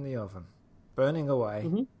pies are in the oven. Burning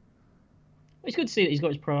away. It's good to see that he's got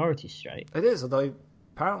his priorities straight. It is, although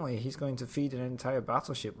apparently he's going to feed an entire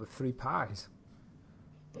battleship with 3 pies.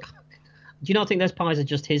 Do you not think those pies are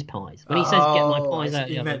just his pies? When he says, get my pies out of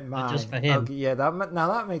the oven, they're just for him. Okay, yeah,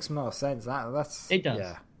 that makes more sense. It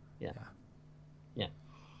does. Yeah.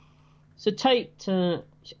 So Tate,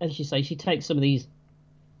 as you say, she takes some of these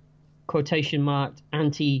quotation-marked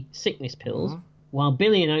anti-sickness pills, while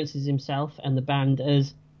Billy announces himself and the band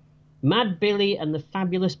as Mad Billy and the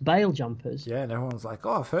Fabulous Bail Jumpers. Yeah, and everyone's like,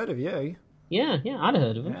 oh, I've heard of you. Yeah, I'd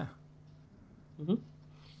heard of them. Yeah.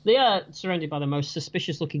 They are surrounded by the most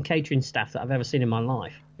suspicious-looking catering staff that I've ever seen in my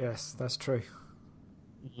life. Yes, that's true.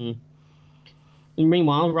 And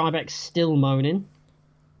meanwhile, Ryback's still moaning,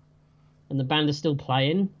 and the band are still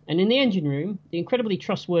playing. And in the engine room, the incredibly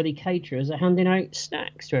trustworthy caterers are handing out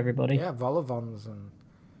snacks to everybody. Yeah, vol-au-vents and...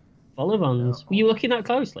 Vol-au-vents. Were you looking that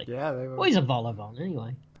closely? Yeah, they were. What is a vol-au-vent,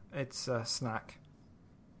 anyway? It's a snack.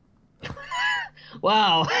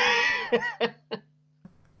 Wow.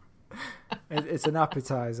 It's an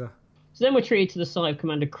appetizer. So then we're treated to the sight of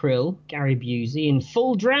Commander Krill, Gary Busey, in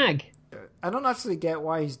full drag. I don't actually get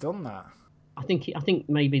why he's done that. I think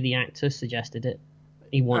maybe the actor suggested it.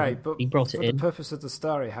 He wanted, Right, but he brought it for in. the purpose of the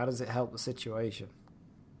story, how does it help the situation?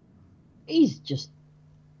 He's just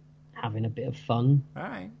having a bit of fun. All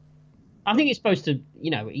right. I think he's supposed to,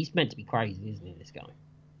 he's meant to be crazy, isn't he, this guy?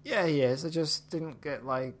 Yeah, he is. I just didn't get,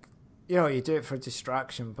 you do it for a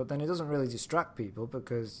distraction, but then it doesn't really distract people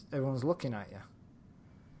because everyone's looking at you.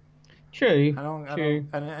 True. True.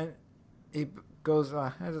 And he goes,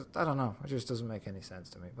 I don't know. It just doesn't make any sense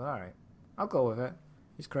to me. But all right, I'll go with it.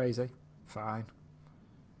 He's crazy. Fine.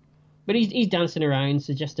 But he's dancing around,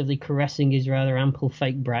 suggestively caressing his rather ample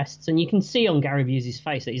fake breasts, and you can see on Gary Busey's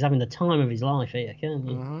face that he's having the time of his life here, can't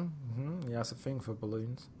you? Mm-hmm. He has a thing for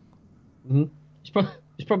balloons. Mm-hmm.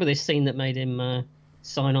 It's probably this scene that made him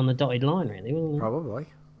sign on the dotted line, really, wasn't it? Probably.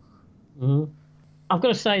 Mm-hmm. I've got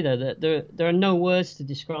to say, though, that there are no words to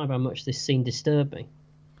describe how much this scene disturbed me.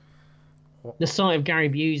 What? The sight of Gary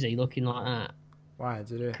Busey looking like that. Why?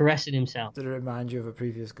 Caressing himself. Did it remind you of a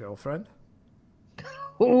previous girlfriend?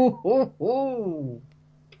 Ooh.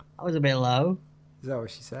 That was a bit low. Is that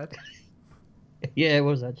what she said? Yeah, it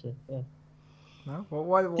was, actually. Yeah. No? Well,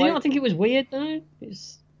 why? Do you not think it was weird, though?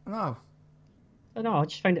 No. I don't know, I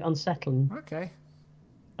just found it unsettling. Okay.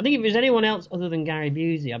 I think if it was anyone else other than Gary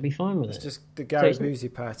Busey, I'd be fine with it. It's just the Gary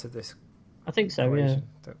Busey part of this. I think so, yeah.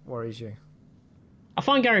 That worries you. I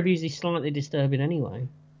find Gary Busey slightly disturbing anyway.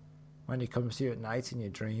 When he comes to you at night in your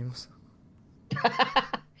dreams.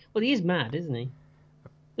 Well, he is mad, isn't he?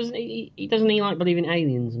 Doesn't he like believe in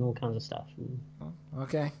aliens and all kinds of stuff? Oh,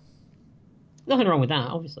 okay. Nothing wrong with that,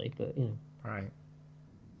 obviously, but Right.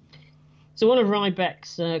 So one of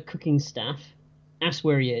Ryback's cooking staff asks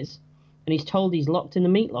where he is, and he's told he's locked in the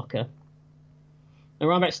meat locker. And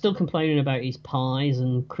Ryback's still complaining about his pies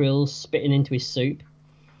and Krill spitting into his soup.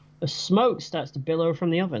 A smoke starts to billow from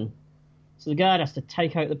the oven, so the guard has to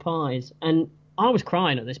take out the pies. And I was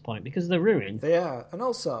crying at this point because they're ruined. Yeah, and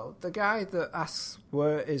also, the guy that asks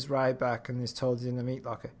where is Ryback and is told he's in the meat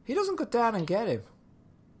locker, he doesn't go down and get him.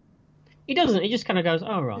 He doesn't. He just kind of goes,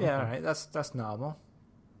 "Oh, right." Yeah, okay. Right. That's normal.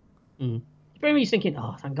 Maybe he's thinking,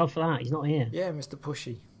 "Oh, thank God for that. He's not here." Yeah, Mr.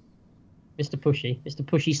 Pushy. Mr. Pushy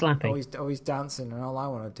Slappy. Always dancing, and all I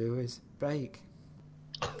want to do is bake.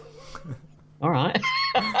 All right.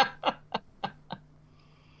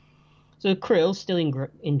 So Krill, still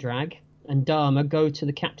in drag, and Dharma go to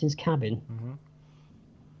the captain's cabin.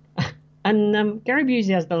 Mm-hmm. And Gary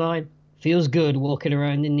Busey has the line, "Feels good walking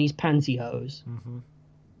around in these pantyhose." Mm-hmm.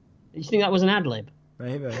 Do you think that was an ad-lib?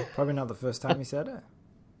 Maybe. Probably not the first time he said it.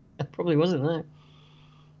 It probably wasn't there.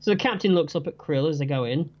 So the captain looks up at Krill as they go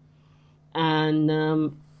in, and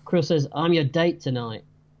Krill says, "I'm your date tonight."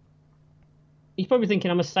 He's probably thinking,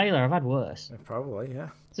 "I'm a sailor, I've had worse." Probably, yeah.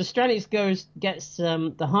 So Stranix gets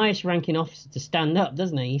the highest ranking officer to stand up,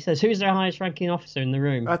 doesn't he? He says, "Who's their highest ranking officer in the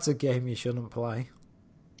room?" That's a game you shouldn't play.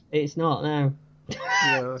 It's not, no.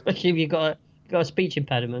 Yeah. Especially if you've got a speech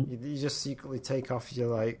impediment. You just secretly take off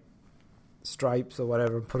your, stripes or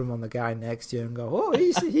whatever and put them on the guy next to you and go, "Oh,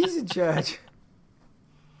 he's in charge."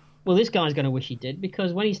 Well, this guy's going to wish he did,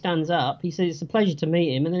 because when he stands up, he says it's a pleasure to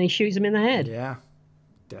meet him, and then he shoots him in the head. Yeah.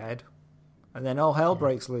 Dead. And then all hell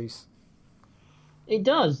breaks loose. It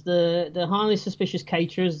does. The highly suspicious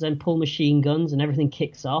caterers then pull machine guns and everything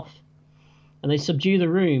kicks off, and they subdue the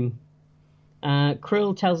room.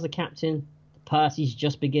 Krill tells the captain the party's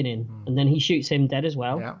just beginning, and then he shoots him dead as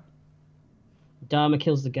well. Yeah. Dharma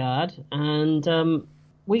kills the guard, and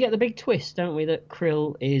we get the big twist, don't we, that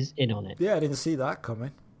Krill is in on it. Yeah, I didn't see that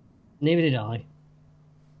coming. Neither did I.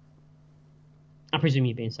 I presume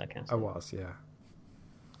you're being sarcastic. I was, yeah.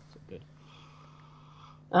 Good.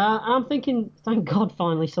 I'm thinking, thank God,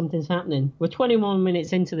 finally something's happening. We're 21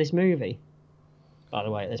 minutes into this movie, by the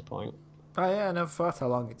way, at this point. Oh, yeah, I never thought how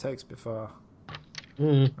long it takes before.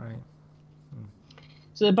 Right.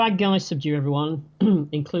 So the bad guys subdue everyone,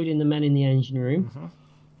 including the men in the engine room. Mm-hmm.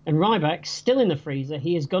 And Ryback, still in the freezer,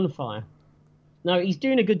 he hears gunfire. Now, he's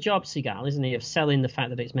doing a good job, Seagal, isn't he, of selling the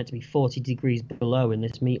fact that it's meant to be 40 degrees below in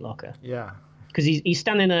this meat locker. Yeah. Because he's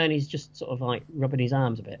standing there and he's just sort of rubbing his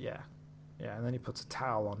arms a bit. Yeah. Yeah, and then he puts a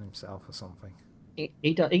towel on himself or something.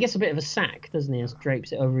 He gets a bit of a sack, doesn't he, and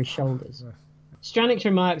drapes it over his shoulders. Stranix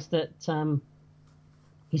remarks that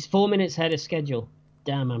he's 4 minutes ahead of schedule.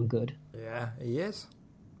 Damn, I'm good. Yeah, he is.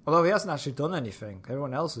 Although he hasn't actually done anything.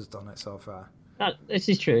 Everyone else has done it so far. This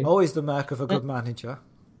is true. Always the mark of a good manager.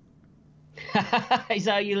 Is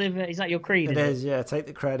that how you live? Is that your creed? It is, yeah. Take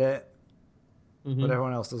the credit, mm-hmm. but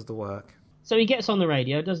everyone else does the work. So he gets on the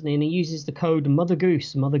radio, doesn't he? And he uses the code Mother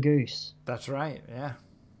Goose, Mother Goose. That's right, yeah.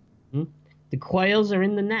 Mm-hmm. The quails are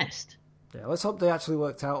in the nest. Yeah, let's hope they actually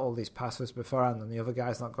worked out all these passwords beforehand and the other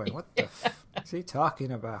guy's not going, what the f*** is he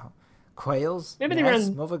talking about? Quails? Maybe Nest? they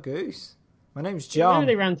ran... Mother Goose? My name's John.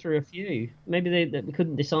 Maybe they ran through a few. Maybe they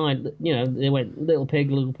couldn't decide. You know, they went little pig,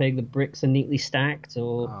 the bricks are neatly stacked,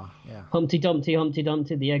 or Humpty Dumpty,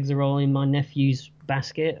 the eggs are all in my nephew's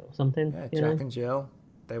basket, or something. Yeah, Jack and Jill,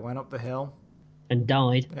 they went up the hill. And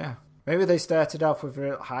died. Yeah. Maybe they started off with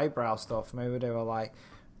real highbrow stuff. Maybe they were like,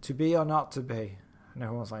 to be or not to be. And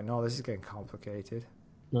everyone's like, no, this is getting complicated.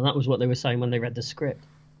 No, that was what they were saying when they read the script.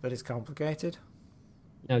 That it's complicated?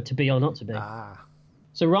 No, to be or not to be. Ah.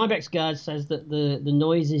 So Ryback's guard says that the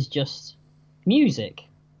noise is just music,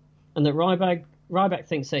 and that Ryback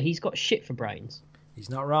thinks that he's got shit for brains. He's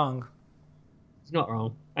not wrong. He's not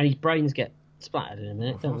wrong. And his brains get splattered in a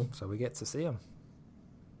minute, don't they? So we get to see him.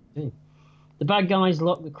 The bad guys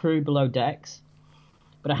lock the crew below decks,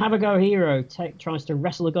 but a have-a-go hero tries to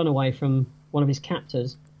wrestle a gun away from one of his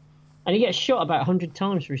captors, and he gets shot about 100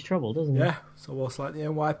 times for his trouble, doesn't he? Yeah, so almost like the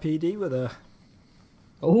NYPD with a...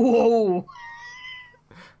 Oh!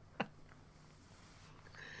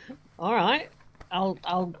 All right, I'll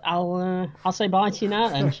say bye to you now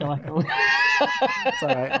then, shall I? It's all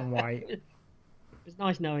right, I'm white. It's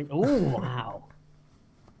nice knowing. Oh wow,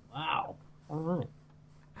 wow. All right.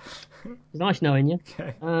 It's nice knowing you.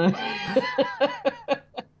 Okay.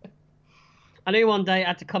 I knew one day it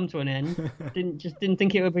had to come to an end. Didn't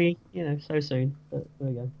think it would be, so soon. But there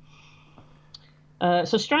we go.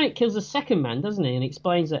 So Strannik kills the second man, doesn't he? And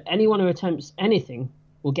explains that anyone who attempts anything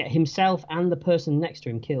will get himself and the person next to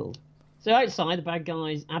him killed. So outside, the bad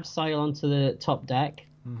guys abseil onto the top deck.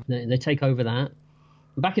 They take over that.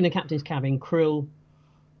 Back in the captain's cabin, Krill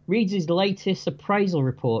reads his latest appraisal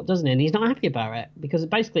report, doesn't he? And he's not happy about it because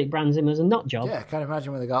basically it brands him as a nut job. Yeah, I can't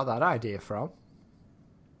imagine where they got that idea from.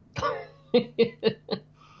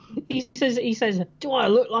 He says, do I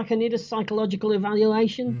look like I need a psychological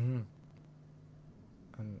evaluation?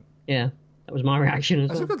 Yeah, that was my reaction as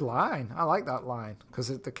well. That's a good line. I like that line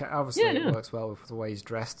because obviously it works well with the way he's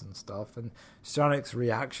dressed and stuff. And Strannik's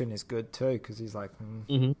reaction is good too because he's like,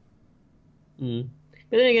 But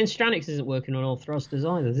then again, Strannik isn't working on all thrusters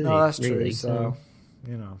either, is he? No, that's really? true. So,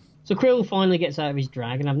 So Krill finally gets out of his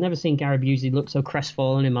drag, and I've never seen Gary Busey look so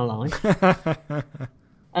crestfallen in my life.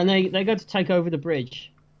 And they go to take over the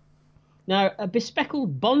bridge. Now, a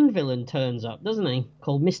bespectacled Bond villain turns up, doesn't he?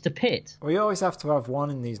 Called Mr. Pitt. Well, you always have to have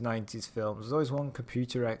one in these 90s films. There's always one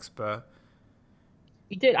computer expert.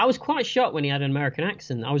 He did. I was quite shocked when he had an American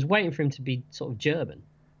accent. I was waiting for him to be sort of German.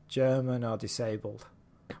 German or disabled.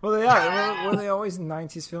 Well, they are. Were they always in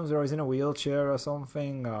 90s films? They're always in a wheelchair or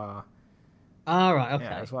something? Or... Ah, right, okay.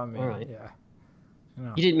 Yeah, that's what I mean. All right. Yeah.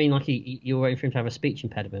 You didn't mean like you were waiting for him to have a speech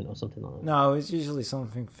impediment or something like that? No, it's usually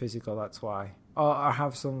something physical, that's why. Or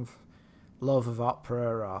have some love of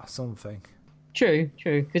opera or something. True.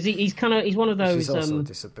 Because he's one of those... He's also a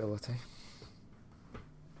disability.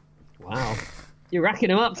 Wow. You're racking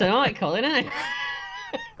him up tonight, Colin, eh?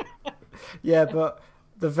 Yeah, but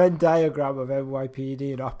the Venn diagram of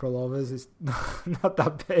NYPD and opera lovers is not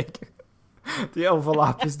that big. The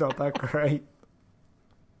overlap is not that great.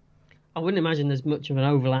 I wouldn't imagine there's much of an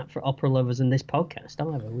overlap for opera lovers in this podcast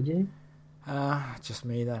either, would you? Just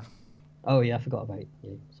me then. Oh yeah, I forgot about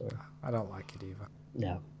you. Sorry. I don't like it either.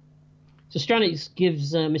 No. So Strannik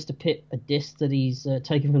gives Mr. Pitt a disc that he's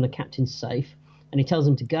taken from the captain's safe, and he tells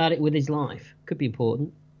him to guard it with his life. Could be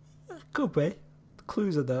important. Could be. The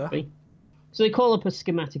clues are there. So they call up a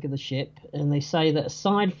schematic of the ship, and they say that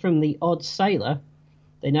aside from the odd sailor,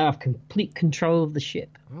 they now have complete control of the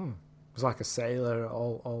ship. It's like a sailor,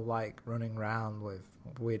 all like running around with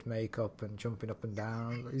weird makeup and jumping up and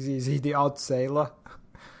down. Is he the odd sailor?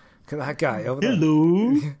 Look at that guy over there.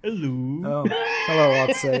 Hello. Oh, hello,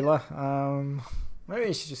 odd sailor. Maybe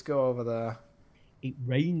you should just go over there. It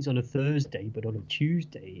rains on a Thursday, but on a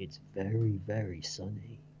Tuesday, it's very, very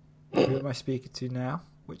sunny. Who am I speaking to now?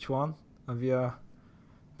 Which one of your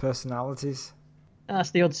personalities?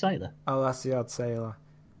 That's the odd sailor. Oh, that's the odd sailor.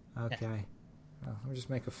 Okay. Well, I'll just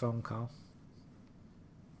make a phone call.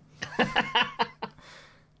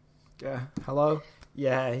 Yeah. Hello?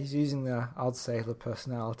 Yeah, he's using the odd sailor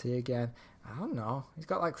personality again. I don't know. He's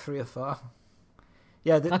got like 3 or 4.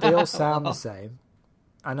 Yeah, they all sound the same.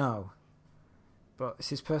 I know. But it's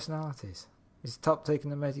his personalities. He's top taking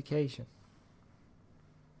the medication.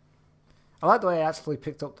 I like the way he actually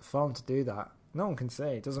picked up the phone to do that. No one can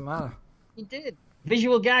say. It doesn't matter. He did.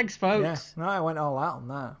 Visual gags, folks. Yeah. No, I went all out on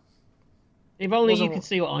that. If only you could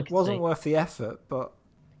see what I could see. Wasn't worth the effort, but...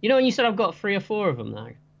 You know when you said I've got 3 or 4 of them now?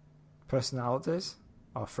 Personalities?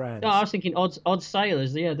 Or friends? No, I was thinking odd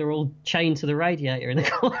sailors. Yeah, they're all chained to the radiator in the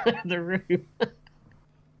corner of the room.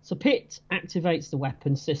 So Pitt activates the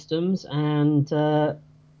weapon systems and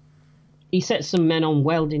he sets some men on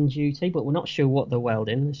welding duty, but we're not sure what they're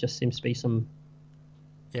welding. It just seems to be some...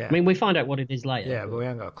 Yeah. I mean, we find out what it is later. Yeah, but we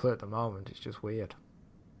haven't got a clue at the moment. It's just weird.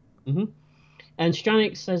 Mm-hmm. And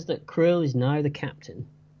Strannik says that Krill is now the captain.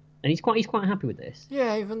 And he's quite happy with this.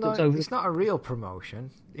 Yeah, even though it's not a real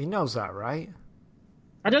promotion. He knows that, right?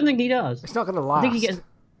 I don't think he does. It's not going to last.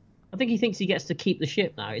 I think he thinks he gets to keep the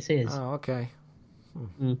ship now. It's his. Oh, okay.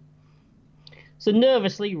 So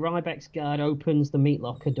nervously, Ryback's guard opens the meat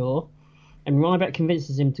locker door, and Ryback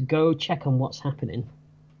convinces him to go check on what's happening.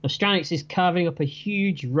 Now, Stranix is carving up a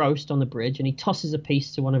huge roast on the bridge, and he tosses a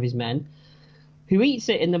piece to one of his men, who eats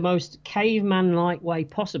it in the most caveman-like way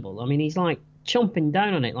possible. I mean, he's like chomping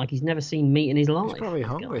down on it like he's never seen meat in his life. He's probably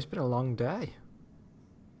hungry. It's been a long day.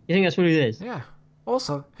 You think that's what it is? Yeah.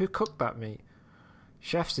 Also, who cooked that meat?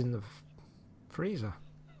 Chef's in the freezer.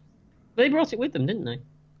 They brought it with them, didn't they?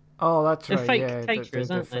 Oh, that's They're right. fake yeah,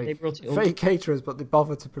 caterers, aren't they? They brought it all. Fake caterers, but they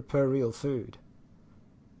bother to prepare real food.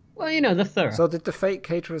 Well, you know, they're thorough. So did the fake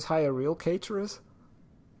caterers hire real caterers?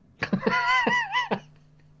 It's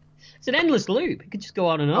an endless loop. It could just go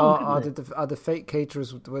on and on. Are the fake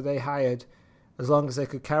caterers, were they hired as long as they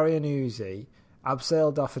could carry an Uzi,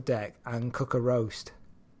 abseiled off a deck, and cook a roast?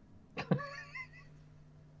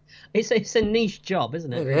 It's a niche job,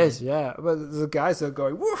 isn't it? It is, yeah. But the guys are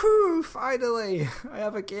going, woohoo, finally, I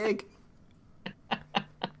have a gig.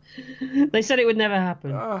 They said it would never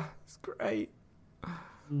happen. Oh, it's great.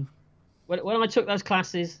 When I took those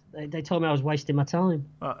classes, they told me I was wasting my time.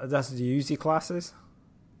 That's the Uzi classes?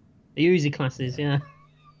 The Uzi classes, yeah.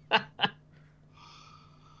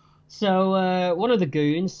 So one of the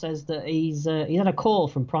goons says that he's had a call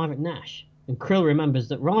from Private Nash, and Krill remembers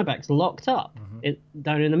that Ryback's locked up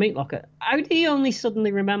down in the meat locker. How did he only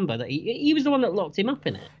suddenly remember that he was the one that locked him up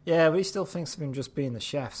in it? Yeah, but he still thinks of him just being the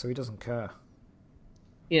chef, so he doesn't care.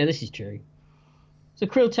 Yeah, this is true. So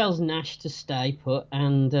Krill tells Nash to stay put,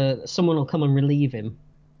 and someone will come and relieve him.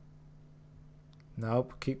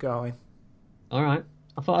 Nope, keep going. All right.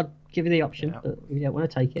 I thought I'd give you the option, but you don't want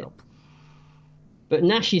to take it. Nope. But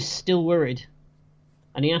Nash is still worried,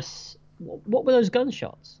 and he asks, what were those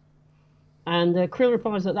gunshots? And Krill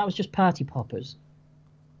replies that was just party poppers.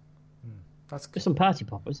 That's just some party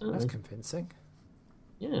poppers, aren't That's they? Convincing.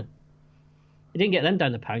 Yeah. You didn't get them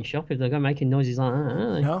down the pound shop if they're going making noises like that,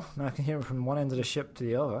 are they? No, I can hear them from one end of the ship to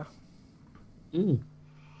the other. But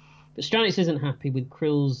Stranix isn't happy with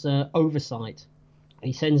Krill's oversight.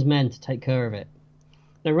 He sends men to take care of it.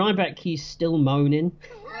 Now, Ryback, he's still moaning,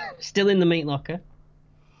 still in the meat locker.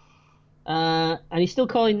 And he's still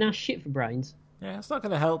calling Nash shit for brains. Yeah, it's not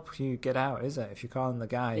going to help you get out, is it, if you're calling the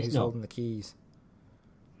guy who's holding the keys.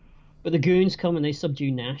 But the goons come and they subdue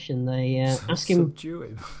Nash, and they ask him... Subdue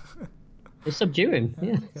him? They subdue him,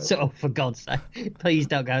 yeah. So, for God's sake, please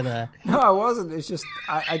don't go there. No, I wasn't. It's just,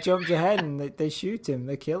 I jumped ahead and they shoot him,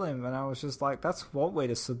 they kill him, and I was just like, that's one way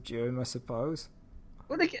to subdue him, I suppose.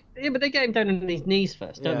 Well, but they get him down on his knees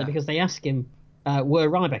first, don't they? Because they ask him where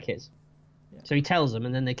Ryback is. Yeah. So he tells them,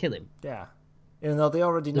 and then they kill him. Yeah. Even though they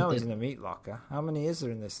already know he's in a meat locker. How many is there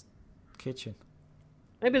in this kitchen?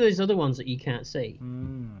 Maybe there's other ones that you can't see.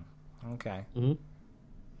 Okay. Mm-hmm.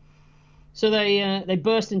 So they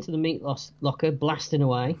burst into the meat locker, blasting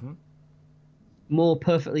away. More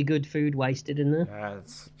perfectly good food wasted in there. Yeah,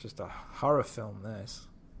 it's just a horror film, this.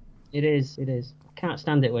 It is. Can't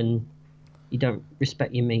stand it when you don't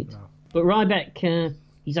respect your meat. No. But Ryback,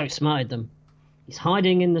 he's outsmarted them. He's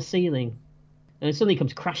hiding in the ceiling. And suddenly he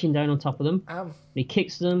comes crashing down on top of them. And he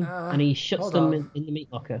kicks them, and he shuts them in the meat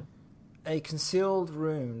locker. A concealed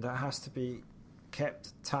room that has to be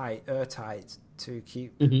kept tight, airtight, to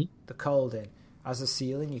keep the cold in. As a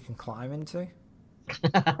ceiling you can climb into.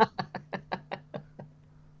 Are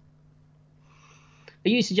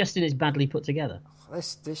you suggesting it's badly put together?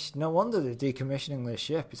 This no wonder they're decommissioning this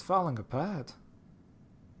ship. It's falling apart.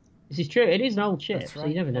 This is true. It is an old ship, so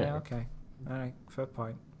you never know. Yeah, okay. All right, fair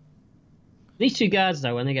point. These two guards,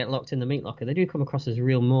 though, when they get locked in the meat locker, they do come across as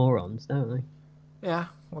real morons, don't they? Yeah,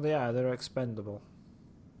 well, they are. They're expendable.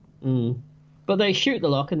 But they shoot the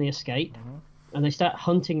lock and they escape, and they start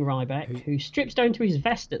hunting Ryback, who strips down to his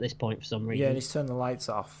vest at this point for some reason. Yeah, and he's turned the lights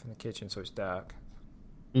off in the kitchen so it's dark.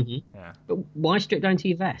 Yeah. But why strip down to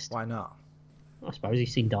your vest? Why not? I suppose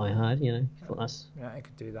he's seen Die Hard, you know. Thought that's he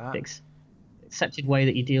could do that. Accepted way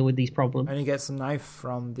that you deal with these problems. And he gets a knife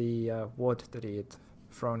from the wood that he had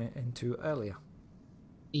thrown it into earlier.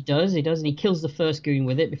 He does, and he kills the first goon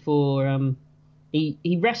with it before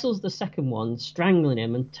He wrestles the second one, strangling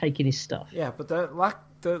him and taking his stuff. Yeah, but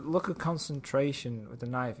the look of concentration with the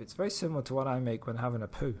knife, it's very similar to what I make when having a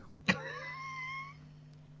poo.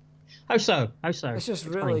 How so? It's just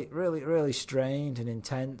really strained and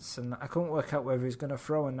intense, and I couldn't work out whether he's going to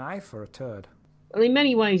throw a knife or a turd. Well, in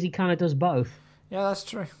many ways, he kind of does both. Yeah, that's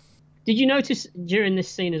true. Did you notice during this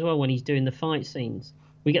scene as well, when he's doing the fight scenes,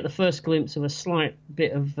 we get the first glimpse of a slight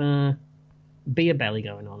bit of beer belly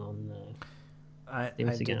going on I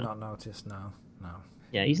did not notice, no.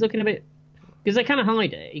 Yeah, he's looking a bit... Because they kind of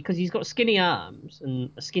hide it, because he's got skinny arms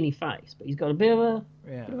and a skinny face, but he's got a bit of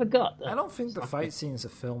a gut there. I don't think the fight scenes are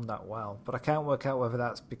filmed that well, but I can't work out whether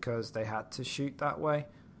that's because they had to shoot that way.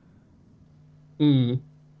 Mm.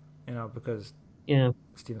 You know, because Steven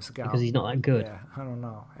Seagal... Because he's not that good. Yeah, I don't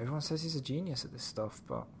know. Everyone says he's a genius at this stuff,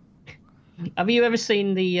 but... Have you ever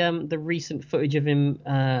seen the recent footage of him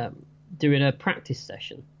doing a practice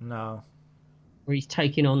session? No. Where he's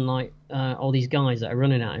taking on, like, all these guys that are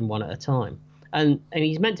running at him one at a time. And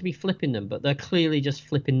he's meant to be flipping them, but they're clearly just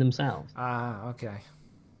flipping themselves. Ah, okay.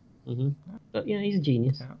 Mm-hmm. But, yeah, he's a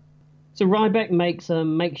genius. Yeah. So Ryback makes a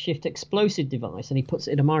makeshift explosive device and he puts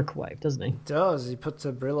it in a microwave, doesn't he? He does. He puts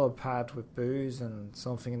a Brillo pad with booze and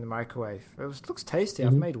something in the microwave. Looks tasty.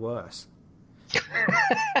 Mm-hmm. I've made worse. So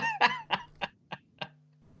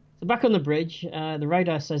back on the bridge, the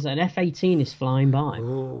radar says that an F-18 is flying by.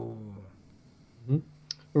 Ooh. Mm-hmm.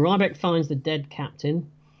 Ryback finds the dead captain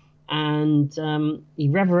and he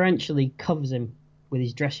reverentially covers him with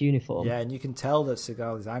his dress uniform. Yeah, and you can tell that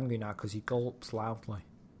Seagal is angry now because he gulps loudly.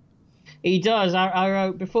 He does. I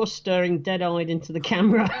wrote, before staring dead-eyed into the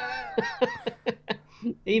camera.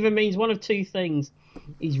 He even means one of two things.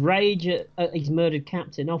 He's rage at his murdered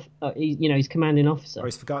captain, his commanding officer. Or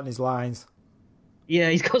he's forgotten his lines. Yeah,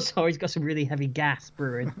 he's got some really heavy gas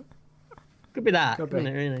brewing. Could be that, couldn't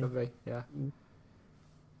it, really? Could be, yeah.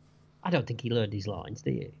 I don't think he learned his lines,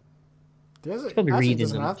 do you? He's probably reading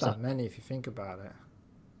doesn't them. have that many if you think about it.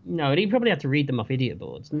 No, he probably had to read them off idiot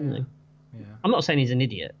boards, didn't he? Yeah. I'm not saying he's an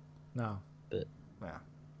idiot. No. But yeah.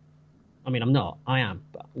 I mean, I'm not. I am.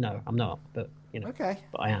 But no, I'm not. But Okay.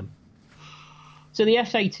 But I am. So the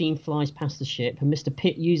F-18 flies past the ship, and Mr.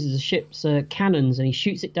 Pitt uses the ship's cannons, and he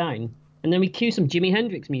shoots it down. And then we cue some Jimi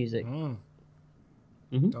Hendrix music.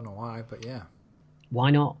 Mm-hmm. Don't know why, but yeah. Why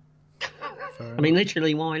not? I mean,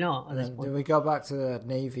 literally, why not? At this point. Do we go back to the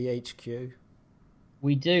Navy HQ?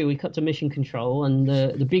 We do. We cut to Mission Control, and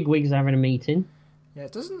the big wigs are having a meeting. Yeah,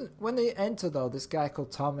 when they enter, though, this guy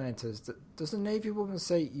called Tom enters, does the Navy woman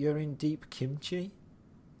say, "You're in deep kimchi"?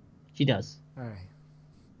 She does. All right.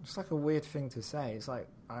 It's like a weird thing to say. It's like,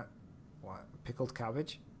 what, pickled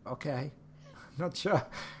cabbage? Okay. Not sure.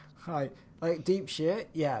 Like deep shit?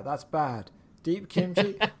 Yeah, that's bad. Deep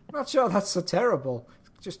kimchi? Not sure that's so terrible.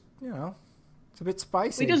 Just, it's a bit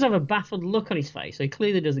spicy. He does have a baffled look on his face, so he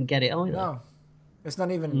clearly doesn't get it either. No. It's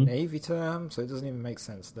not even a Navy term, so it doesn't even make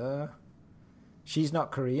sense there. She's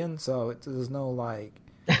not Korean, so there's no, like...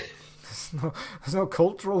 there's no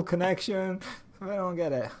cultural connection. I don't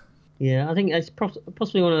get it. Yeah, I think it's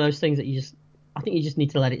possibly one of those things that I think you just need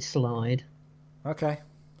to let it slide. Okay.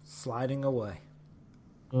 Sliding away.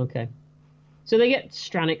 Okay. So they get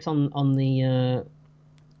Stranix on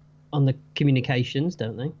the communications,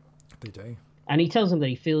 don't they? They do. And he tells them that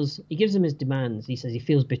he gives them his demands. He says he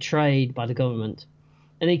feels betrayed by the government.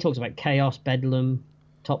 And he talks about Chaos, Bedlam,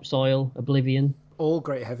 Topsoil, Oblivion. All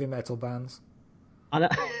great heavy metal bands.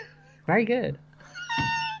 Very good.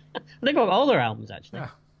 They've got all their albums, actually. Yeah,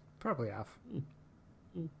 probably have.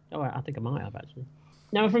 Oh, I think I might have, actually.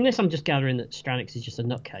 Now, from this, I'm just gathering that Stranix is just a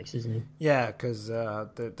nutcase, isn't he? Yeah, because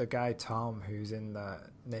the guy, Tom, who's in the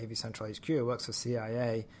Navy Central HQ, works for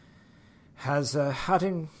CIA, has had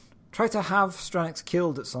him try to have Stranix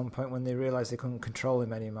killed at some point when they realised they couldn't control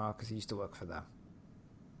him anymore because he used to work for them.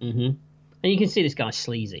 Mm-hmm. And you can see this guy's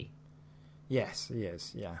sleazy. Yes, he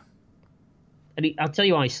is, yeah. And I'll tell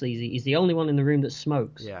you why he's sleazy. He's the only one in the room that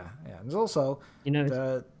smokes. Yeah. And there's also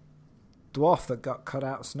the dwarf that got cut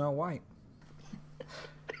out of Snow White.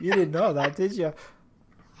 You didn't know that, did you?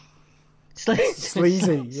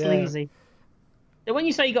 Sleazy, yeah. Sleazy. Now, when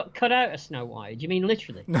you say you got cut out of Snow White, do you mean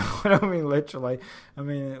literally? No, I don't mean literally. I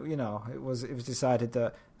mean, it was decided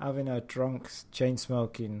that having a drunk,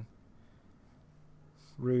 chain-smoking,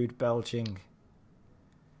 rude, belching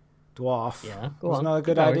dwarf was not a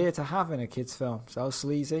good idea to have in a kid's film. So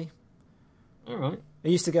sleazy. All right. I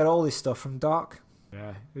used to get all this stuff from Doc.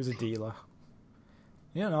 Yeah, he was a dealer.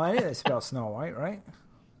 You don't know any of this about Snow White, right?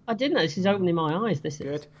 I didn't know. This is opening my eyes. This is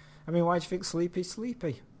good. I mean, why do you think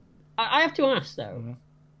Sleepy? I have to ask though.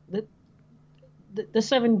 The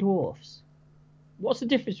seven dwarfs. What's the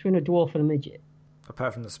difference between a dwarf and a midget?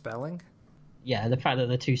 Apart from the spelling? Yeah, the fact that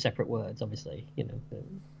they're two separate words, obviously, you know.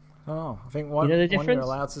 Oh, I think one, You know the one you're difference?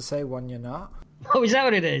 allowed to say, one you're not. Oh, is that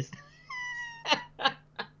what it is?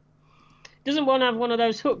 Doesn't one have one of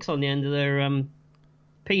those hooks on the end of their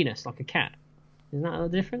penis, like a cat? Isn't that the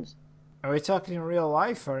difference? Are we talking in real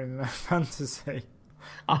life or in fantasy?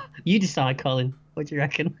 Oh, you decide, Colin. What do you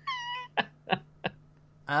reckon?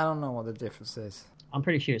 I don't know what the difference is. I'm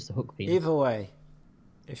pretty sure it's the hook penis. Either way,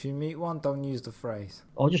 if you meet one, don't use the phrase.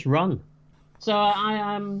 Or just run. So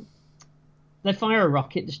they fire a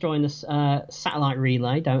rocket, destroying this satellite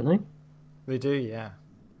relay, don't they? They do, yeah.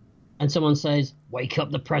 And someone says, "Wake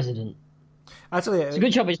up the president." Actually, It's a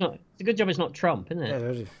good job. It's not. It's a good job. It's not Trump, isn't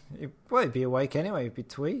it? Yeah, well, he'd be awake anyway. He'd be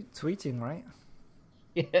tweeting, right?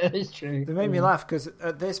 Yeah, it's true. They made me laugh because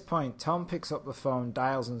at this point, Tom picks up the phone,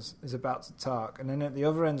 dials, and is about to talk. And then at the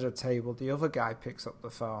other end of the table, the other guy picks up the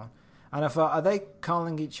phone. And I thought, are they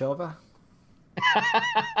calling each other?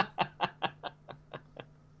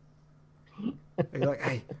 They're like,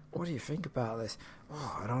 hey, what do you think about this?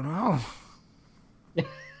 Oh, I don't know.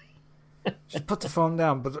 Just put the phone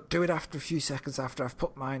down, but do it after a few seconds after I've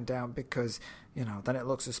put mine down because, you know, then it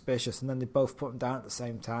looks suspicious. And then they both put them down at the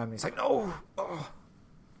same time. And he's like, no. Oh.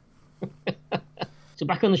 So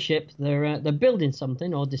back on the ship, they're building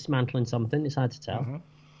something or dismantling something. It's hard to tell. Mm-hmm.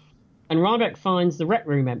 And Ryback finds the rec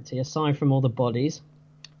room empty, aside from all the bodies.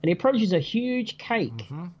 And he approaches a huge cake,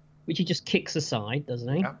 which he just kicks aside,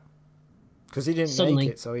 doesn't he? Yeah. Because he didn't make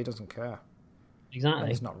it, so he doesn't care. Exactly.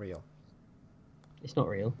 And it's not real. It's not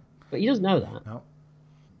real. But he doesn't know that. No.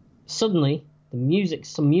 Suddenly,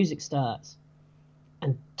 some music starts.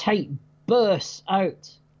 And Tate bursts out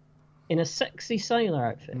in a sexy sailor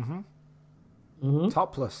outfit.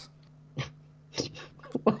 Topless.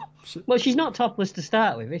 Well, she's not topless to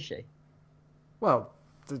start with, is she? Well,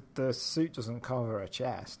 the suit doesn't cover her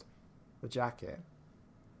chest. The jacket.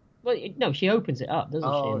 Well, no, she opens it up, doesn't she?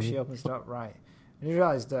 Oh, she opens it up, right. And you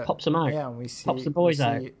realise that... Pops them out. Yeah, and we see... Pops the boys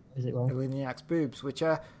out, as it were. Eleniak's boobs, which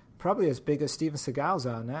are probably as big as Steven Seagal's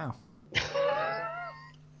are now.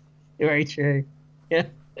 Very true. Yeah.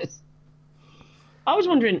 I was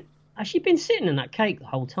wondering, has she been sitting in that cake the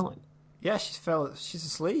whole time? Yeah, she's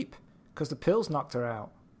asleep because the pills knocked her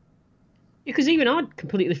out. Because even I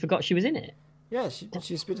completely forgot she was in it. Yeah,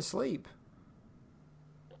 she's been asleep.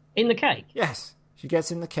 In the cake? Yes. She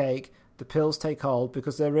gets in the cake, the pills take hold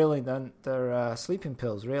because they're sleeping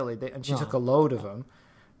pills, really. And she took a load of them.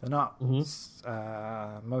 They're not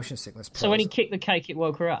motion sickness pills. So when he kicked the cake, it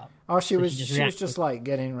woke her up? Oh, she was just like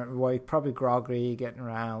getting awake, probably groggy, getting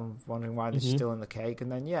around, wondering why she's still in the cake.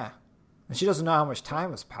 And then, yeah. And she doesn't know how much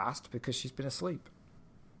time has passed because she's been asleep.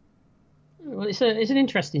 Well, it's an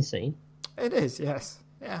interesting scene. It is, yes.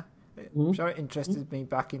 Yeah. I'm sure it interested me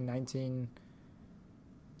back in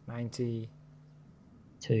 1992.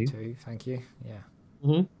 Thank you. Yeah.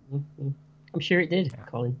 I'm sure it did,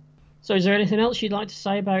 Colin. So is there anything else you'd like to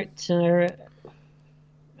say about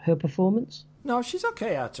her performance? No, she's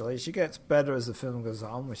okay, actually. She gets better as the film goes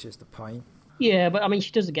on, which is the point. Yeah, but I mean,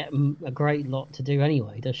 she doesn't get a great lot to do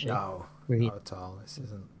anyway, does she? No, really? Not at all. This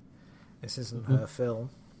isn't her film.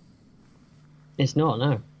 It's not,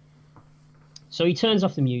 no. So he turns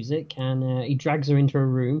off the music and he drags her into a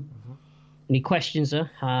room and he questions her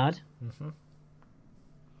hard.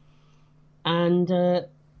 And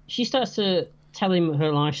she starts to tell him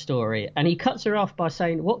her life story and he cuts her off by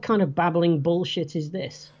saying, "What kind of babbling bullshit is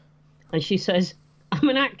this?" And she says, "I'm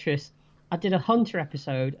an actress. I did a Hunter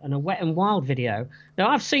episode and a Wet and Wild video. Now,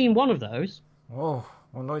 I've seen one of those." Oh,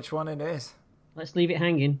 I wonder which one it is. Let's leave it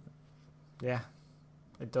hanging. Yeah,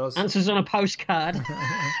 it does. Answers on a postcard.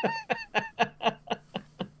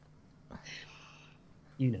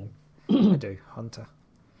 You know. I do. Hunter.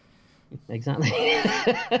 Exactly.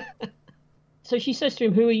 So she says to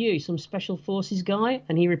him, "Who are you, some special forces guy?"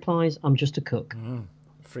 And he replies, "I'm just a cook."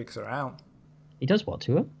 Freaks her out. He does what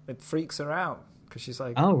to her? It freaks her out because she's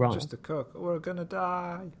like, "Oh, right. Just a cook. We're going to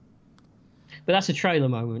die." But that's a trailer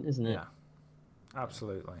moment, isn't it? Yeah,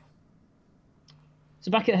 absolutely.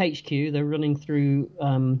 So back at HQ, they're running through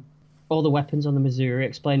all the weapons on the Missouri,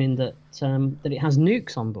 explaining that it has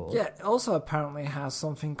nukes on board. Yeah, it also apparently has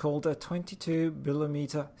something called a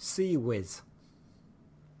 22mm Sea Whiz.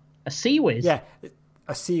 A Sea Whiz? Yeah,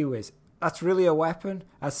 a Sea Whiz. That's really a weapon?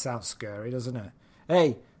 That sounds scary, doesn't it?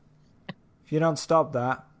 Hey, if you don't stop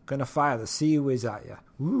that, I'm going to fire the Sea Whiz at you.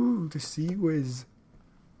 Ooh, the Sea Whiz.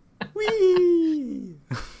 Whee!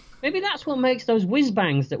 Maybe that's what makes those whiz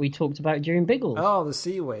bangs that we talked about during Biggles. Oh, the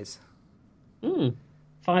Sea Whiz.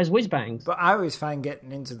 Fires whiz bangs. But I always find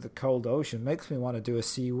getting into the cold ocean makes me want to do a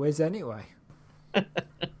Sea Whiz anyway.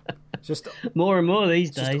 Just more and more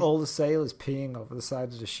these just days. all the sailors peeing over the side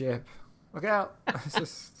of the ship. Look out! It's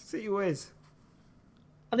just see whiz.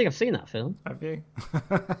 I think I've seen that film. Have you?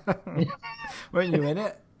 Weren't you in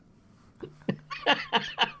it?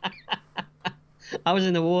 I was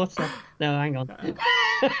in the water. No, hang on.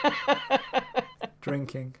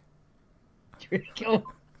 Drinking.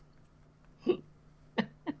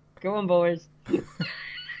 Go on, boys.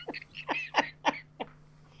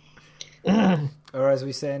 Or as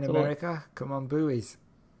we say in America, come on, buoys.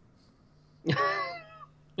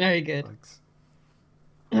 Very good. Thanks.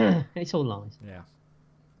 It's all lies. Yeah.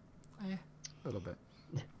 A little bit.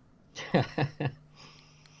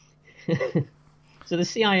 So the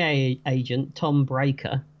CIA agent, Tom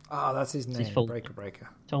Breaker. Oh, that's his name. full Breaker.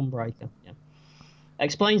 Tom Breaker, yeah.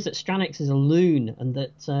 Explains that Stranix is a loon and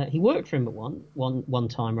that he worked for him at one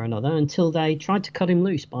time or another until they tried to cut him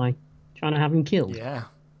loose by trying to have him killed. Yeah.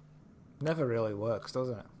 Never really works, does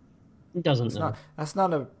it? It doesn't, no. That's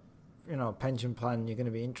not a pension plan you're going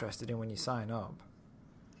to be interested in when you sign up.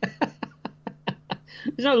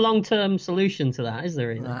 There's no long-term solution to that, is there,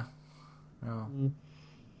 really? Nah. No.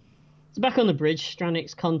 So back on the bridge,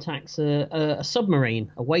 Stranix contacts a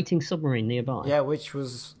submarine, a waiting submarine nearby. Yeah, which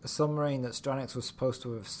was a submarine that Stranix was supposed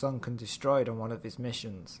to have sunk and destroyed on one of his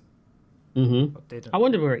missions. Mm-hmm. But didn't. I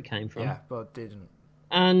wondered where it came from. Yeah, but didn't.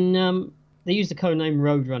 And they used the codename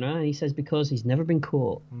Roadrunner, and he says because he's never been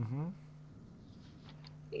caught. Mm-hmm.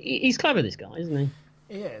 He's clever, this guy, isn't he?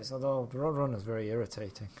 He is, although the Roadrunner's very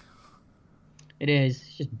irritating. It is.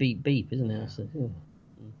 It's just beep, beep, isn't it?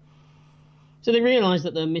 So they realise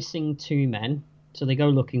that they're missing two men, so they go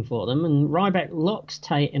looking for them, and Ryback locks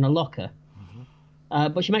Tate in a locker.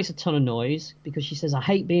 Mm-hmm. But she makes a ton of noise because she says, I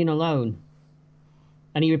hate being alone.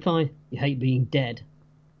 And he replies, you hate being dead.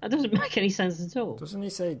 That doesn't make any sense at all. Doesn't he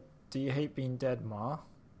say, do you hate being dead, Ma?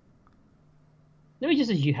 No, he just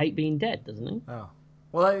says, you hate being dead, doesn't he? Oh.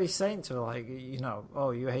 Well, he's saying to her, like,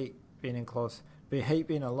 you hate being in close, but you hate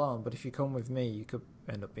being alone, but if you come with me, you could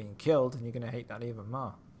end up being killed, and you're going to hate that even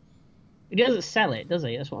more. He doesn't sell it, does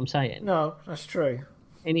he? That's what I'm saying. No, that's true.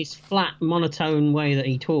 In his flat, monotone way that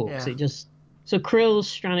he talks, Yeah. it just... So Krill,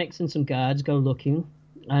 Stranix, and some guards go looking,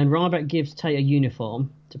 and Ryback gives Tate a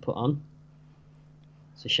uniform to put on.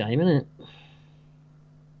 It's a shame, isn't it?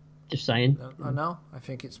 Just saying. No, I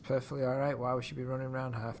think it's perfectly all right. Why would she be running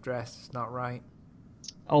around half-dressed? It's not right.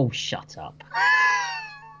 Oh, shut up.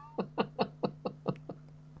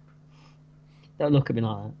 Don't look at me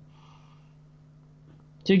like that.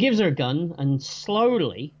 So he gives her a gun and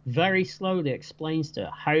slowly, very slowly explains to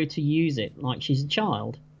her how to use it like she's a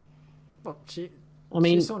child. Well, she's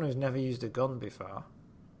someone who's never used a gun before.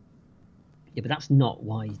 Yeah, but that's not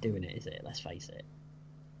why he's doing it, is it? Let's face it.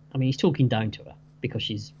 I mean, he's talking down to her because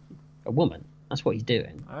she's a woman. That's what he's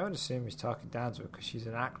doing. I would assume he's talking down to her because she's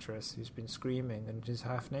an actress who's been screaming and is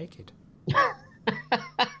half naked.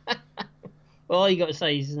 Well, all you got to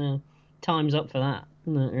say is time's up for that,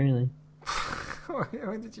 isn't it, really?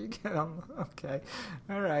 Where did you get on? Okay.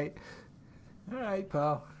 All right,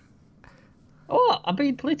 pal. Oh, I'm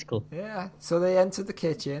being political. Yeah, so they enter the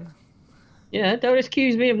kitchen. Yeah, don't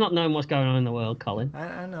accuse me of not knowing what's going on in the world, Colin.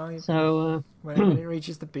 I know. So when it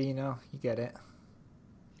reaches the Beano, you get it.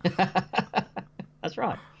 That's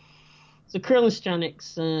right. So Krill and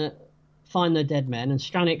Stranix find their dead men, and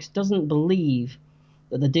Stranix doesn't believe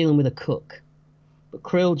that they're dealing with a cook. But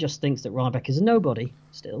Krill just thinks that Ryback is a nobody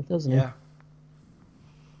still, doesn't he? Yeah.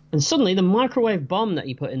 And suddenly the microwave bomb that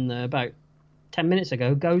he put in there about 10 minutes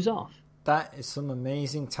ago goes off. That is some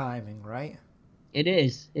amazing timing, right? It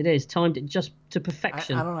is. Timed it just to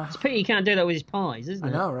perfection. I don't know. It's a pity you can't do that with his pies, isn't it?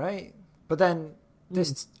 I know, right? But then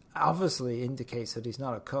this obviously indicates that he's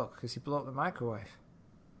not a cook because he blew up the microwave.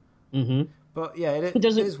 Mm-hmm. But yeah, it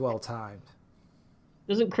is well timed.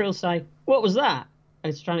 Doesn't Krill say, what was that?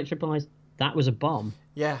 And Stranix replies, that was a bomb.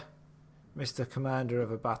 Yeah, Mr. Commander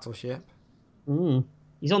of a battleship.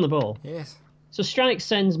 He's on the ball. Yes. So Stranix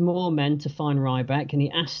sends more men to find Ryback, and he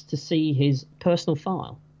asks to see his personal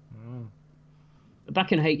file.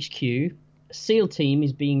 Back in HQ, a SEAL team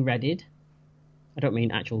is being readied. I don't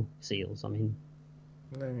mean actual SEALs, I mean...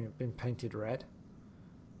 They've been painted red.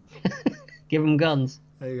 Give them guns.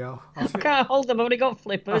 There you go. I can't hold them, I've only got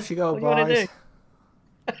flippers. Off you go, what boys. Do you want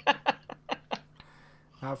to do?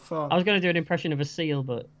 Have fun. I was going to do an impression of a SEAL,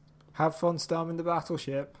 but... Have fun storming the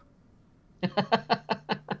battleship.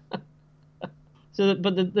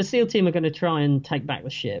 But the SEAL team are going to try and take back the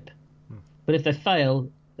ship. But if they fail,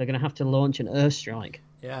 they're going to have to launch an airstrike.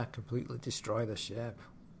 Yeah, completely destroy the ship.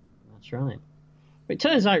 That's right. But it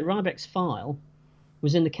turns out Ryback's file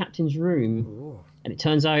was in the captain's room. Ooh. And it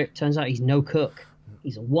turns out he's no cook.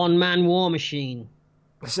 He's a one-man war machine.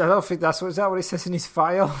 I don't think is that what it says in his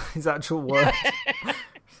file? His actual work.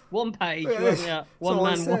 One page. Yeah, One man,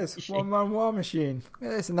 war says. machine. One man war machine.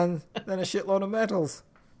 Yes, and then a shitload of medals.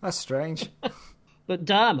 That's strange. But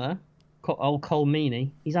Dharma, old Cole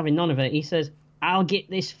Meany, he's having none of it. He says, "I'll get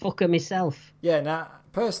this fucker myself." Yeah, now,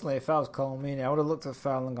 personally, if I was Cole Meany, I would have looked at the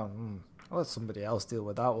file and gone, I'll let somebody else deal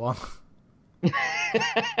with that one.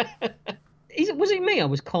 Was it me or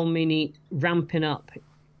was Cole Meany ramping up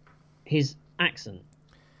his accent?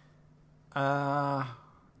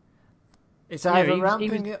 It's either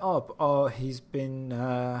ramping it up or he's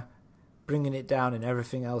been bringing it down in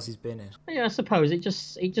everything else he's been in. Yeah, I suppose it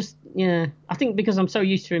just yeah. I think because I'm so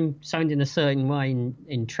used to him sounding a certain way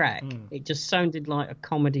in Trek, it just sounded like a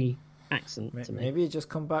comedy accent to me. Maybe he just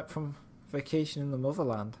come back from vacation in the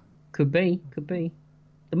motherland. Could be.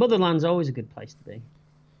 The motherland's always a good place to be.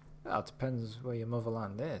 Well, it depends where your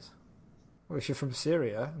motherland is. Well, if you're from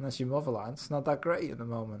Syria, and that's your motherland, it's not that great at the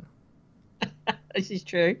moment. This is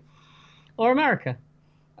true. Or America.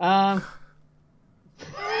 I'm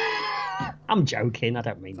joking. I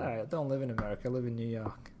don't mean that. I don't live in America. I live in New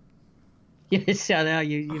York. Yes, I know.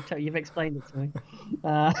 You've explained it to me.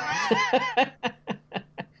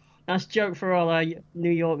 That's a joke for all our New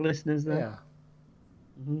York listeners there. Yeah.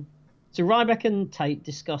 Mm-hmm. So Ryback and Tate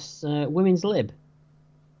discuss women's lib,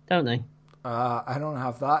 don't they? I don't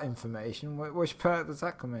have that information. Which part does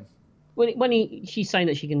that come in? When she's saying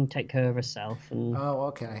that she can take care of herself and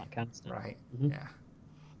okay, all that kind of stuff. Right, yeah.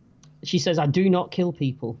 She says, "I do not kill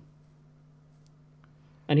people,"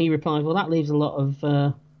 and he replies, "Well, that leaves a lot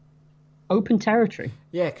of open territory."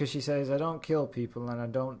 Yeah, because she says, "I don't kill people and I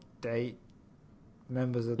don't date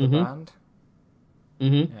members of the band."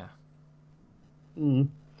 Mm-hmm. Yeah. Mm.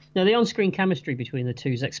 Now the on-screen chemistry between the two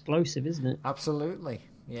is explosive, isn't it? Absolutely.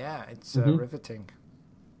 Yeah, it's riveting.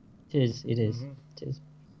 It is. It is. It is.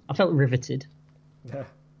 I felt riveted. Yeah,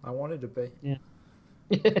 I wanted to be. Yeah.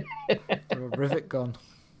 A rivet gun.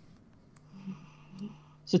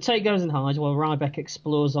 So Tate goes and hides while Ryback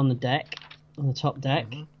explores on the top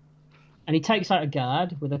deck. And he takes out a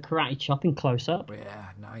guard with a karate chop in close-up. Yeah,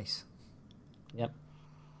 nice. Yep.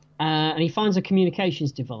 And he finds a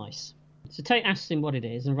communications device. So Tate asks him what it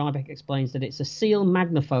is, and Ryback explains that it's a SEAL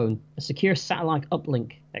magnaphone, a secure satellite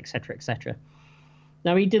uplink, etc., etc.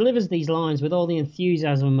 Now, he delivers these lines with all the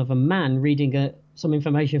enthusiasm of a man reading some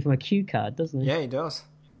information from a cue card, doesn't he? Yeah, he does.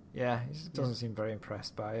 Yeah, he doesn't seem very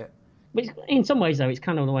impressed by it. But in some ways, though, it's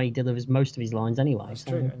kind of the way he delivers most of his lines anyway. That's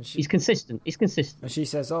so true. And he's consistent. He's consistent. And she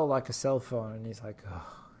says, "Oh, like a cell phone," and he's like,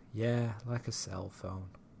 "Oh, yeah, like a cell phone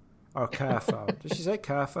or a car phone." Did she say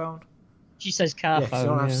car phone? She says car yeah, phone. We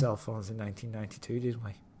don't have yeah. cell phones in 1992, did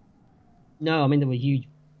we? No, I mean, there were huge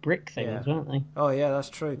brick things, weren't they? Oh, yeah, that's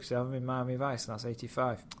true, because I'm in Miami Vice, and that's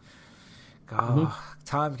 85. God,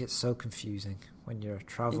 time gets so confusing when you're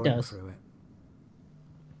travelling through it.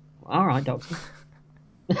 All right, Doctor.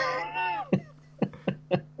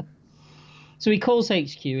 So he calls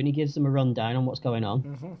HQ and he gives them a rundown on what's going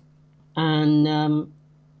on. And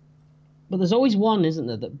but there's always one, isn't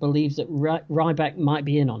there, that believes that Ryback might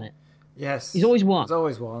be in on it. Yes. He's always one. There's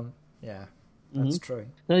always one. Yeah, that's true.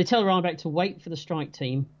 Now they tell Ryback to wait for the strike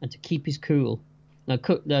team and to keep his cool. Now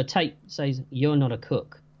Tate says, "You're not a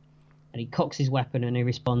cook." And he cocks his weapon and he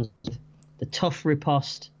responds with the tough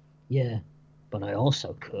riposte, "Yeah, but I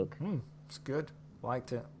also cook." It's good.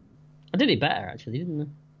 Liked it. I did it better, actually, didn't I?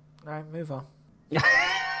 All right, move on.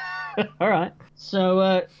 All right.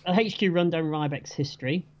 So HQ run down Ryback's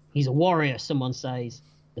history. He's a warrior, someone says.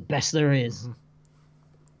 The best there is.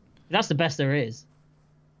 That's the best there is.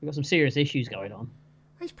 We've got some serious issues going on.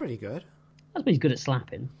 He's pretty good. That's what he's good at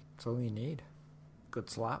slapping. That's all you need. Good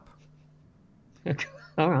slap.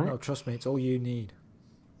 All right. No, trust me, it's all you need.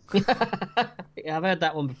 Yeah, I've heard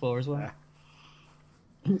that one before as well. Yeah.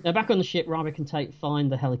 Now, back on the ship, Ryback and Tate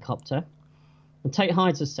find the helicopter. And Tate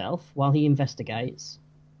hides herself while he investigates.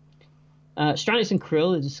 Stranitz and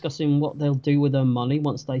Krill are discussing what they'll do with their money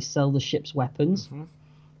once they sell the ship's weapons.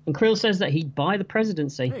 And Krill says that he'd buy the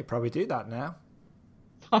presidency. Hey, probably do that now.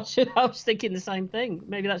 I was thinking the same thing.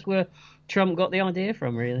 Maybe that's where Trump got the idea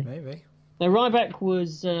from, really. Maybe. Now, Ryback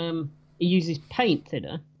was... he uses paint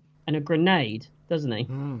thinner and a grenade, doesn't he?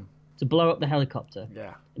 To blow up the helicopter.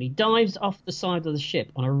 Yeah. And he dives off the side of the ship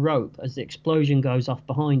on a rope as the explosion goes off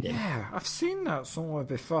behind him. Yeah, I've seen that somewhere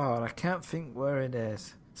before, and I can't think where it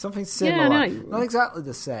is. Something similar. Yeah, no. Not exactly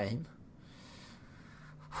the same.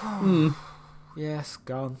 Yes,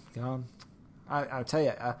 gone. I'll tell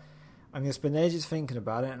you, I'm going to spend ages thinking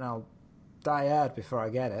about it, and I'll die hard before I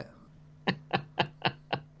get it.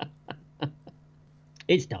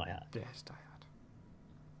 It's Die Hard. Yeah, it's Die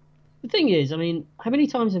The thing is, I mean, how many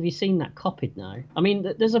times have you seen that copied now? I mean,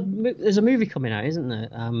 there's a movie coming out, isn't there,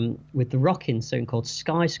 with The Rock in soon called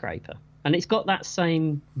Skyscraper, and it's got that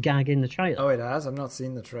same gag in the trailer. Oh, it has? I've not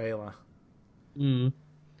seen the trailer. I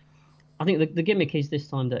think the gimmick is this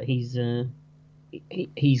time that he's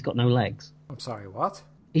got no legs. I'm sorry, what?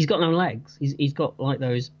 He's got no legs. He's got like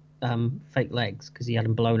those fake legs because he had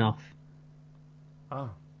them blown off. Oh.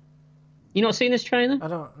 You not seen this trailer? I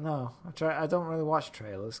don't know. I don't really watch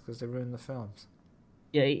trailers because they ruin the films.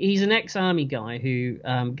 Yeah, he's an ex-army guy who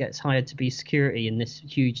gets hired to be security in this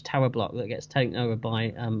huge tower block that gets taken over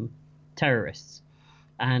by terrorists.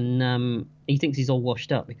 And he thinks he's all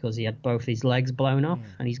washed up because he had both his legs blown off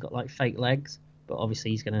and he's got like fake legs. But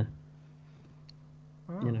obviously he's going to,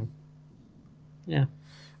 you know. Yeah.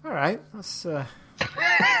 All right. That's... It's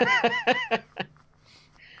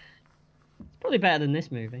probably better than this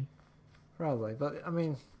movie. Probably. But, I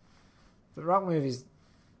mean, the Rock movies,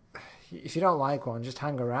 if you don't like one, just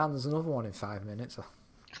hang around. There's another one in 5 minutes.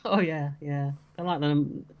 Oh, yeah, yeah. I like the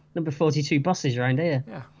number 42 buses around here.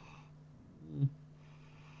 Yeah.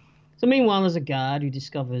 So meanwhile, there's a guard who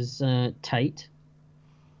discovers Tate.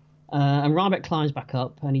 And Ryback climbs back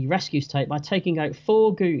up and he rescues Tate by taking out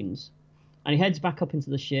 4 goons. And he heads back up into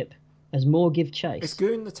the ship as more give chase. Is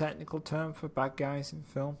goon the technical term for bad guys in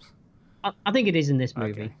films? I think it is in this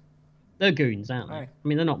movie. Okay. They're goons, aren't they? Right. I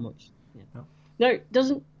mean, they're not much. Yeah. No. No,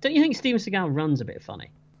 don't you think Steven Seagal runs a bit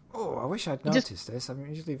funny? Oh, I wish I'd noticed this. I'm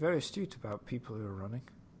usually very astute about people who are running.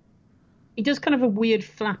 He does kind of a weird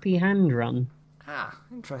flappy hand run. Ah,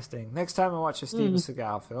 interesting. Next time I watch a Steven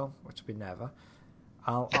Seagal film, which will be never,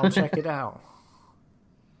 I'll check it out.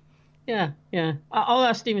 Yeah, yeah. All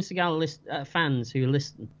our Steven Seagal fans who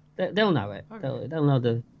listen, they'll know it. Okay. They'll know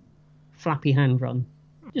the flappy hand run.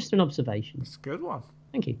 Just an observation. It's a good one.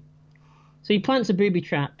 Thank you. So he plants a booby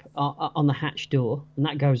trap on the hatch door, and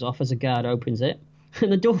that goes off as a guard opens it,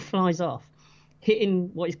 and the door flies off, hitting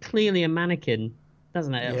what is clearly a mannequin,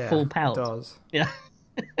 doesn't it? Yeah, At full pelt. It does. Yeah.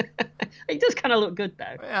 It does kind of look good,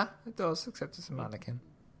 though. Yeah, it does, except it's a mannequin.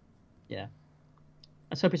 Yeah.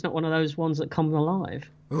 Let's hope it's not one of those ones that come alive.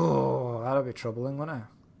 Oh, that'll be troubling, wouldn't it?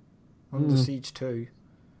 Under Siege 2.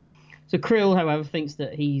 So Krill, however, thinks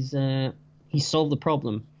that he's solved the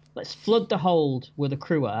problem. Let's flood the hold where the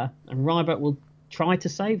crew are, and Ryback will try to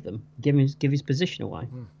save them, give his position away.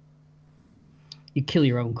 You kill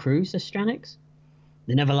your own crew, says Stranix.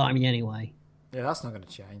 They never like me anyway. Yeah, that's not going to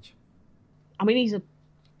change. I mean,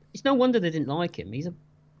 it's no wonder they didn't like him. He's a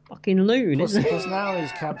fucking loon, isn't he? Plus now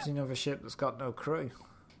he's captain of a ship that's got no crew.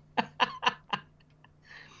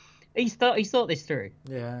 He's thought this through.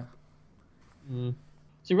 Yeah.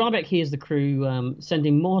 So Ryback hears the crew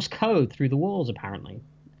sending Morse code through the walls, apparently,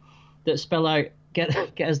 that spell out, get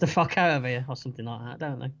us the fuck out of here, or something like that,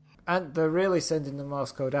 don't they? And they're really sending the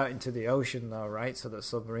Morse code out into the ocean, though, right? So that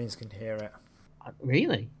submarines can hear it.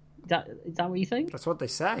 Really? Is that what you think? That's what they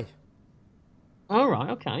say. All right,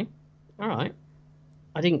 okay. All right.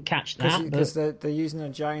 I didn't catch that. Because they're using a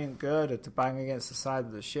giant girder to bang against the side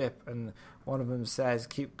of the ship, and one of them says,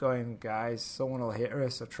 "Keep going, guys. Someone will hit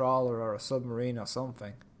us, a trawler or a submarine or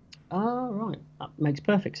something." Oh, right. That makes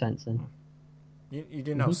perfect sense, then. You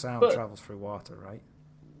do know sound travels through water, right?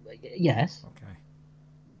 Yes. Okay.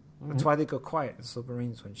 That's why they go quiet in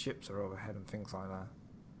submarines when ships are overhead and things like that.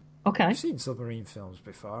 Okay. You've seen submarine films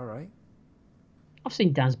before, right? I've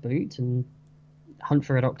seen Das Boot and Hunt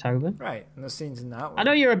for Red October. Right, and the scenes in that one. I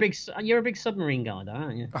know you're a big submarine guy, though,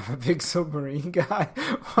 aren't you? I'm a big submarine guy.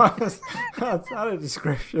 That's not a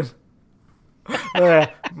description.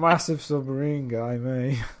 Yeah, massive submarine guy,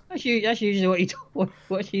 me. That's usually what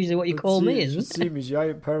you call me, isn't it? See me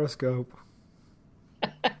giant periscope.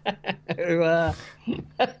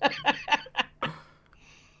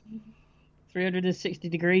 360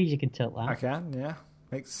 degrees, you can tilt that. I can, yeah.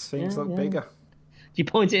 Makes things look bigger. Do you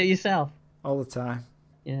point it at yourself? All the time.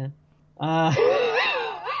 Yeah.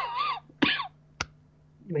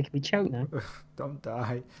 You're making me choke now. Don't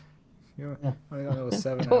die. Only got another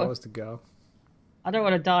 7 hours to go. I don't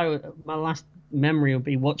want to die. My last memory will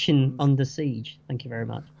be watching Under Siege. Thank you very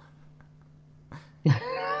much.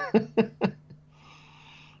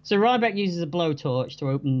 So Ryback uses a blowtorch to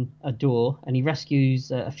open a door, and he rescues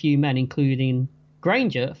a few men, including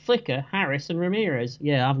Granger, Flicker, Harris, and Ramirez.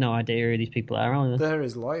 Yeah, I've no idea who these people are. They're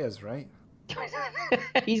his lawyers, right?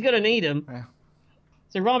 He's going to need them. Yeah.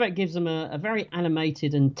 So Ryback gives them a very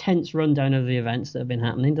animated and tense rundown of the events that have been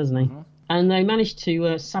happening, doesn't he? Mm-hmm. And they manage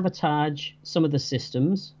to sabotage some of the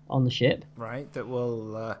systems on the ship. Right, that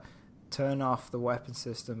will turn off the weapon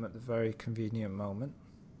system at the very convenient moment.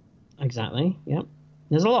 Exactly, yep.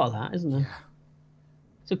 There's a lot of that, isn't there? Yeah.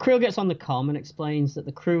 So Krill gets on the comm and explains that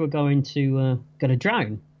the crew are going to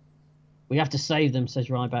drown. We have to save them, says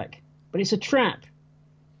Ryback. But it's a trap.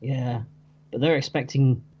 Yeah, but they're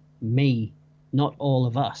expecting me, not all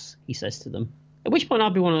of us, he says to them. At which point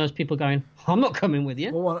I'd be one of those people going, I'm not coming with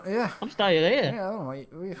you. Well, yeah. I'm staying here. Yeah, I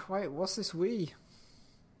don't know. Wait, what's this we?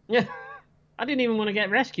 Yeah. I didn't even want to get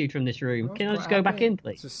rescued from this room. Can I just go back in,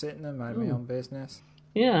 please? Just sitting there, minding my own business.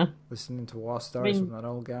 Yeah. Listening to war stories from that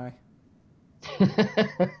old guy.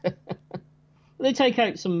 They take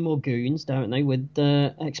out some more goons, don't they, with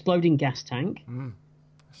the exploding gas tank.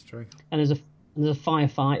 That's true. And there's a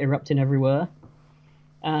firefight erupting everywhere.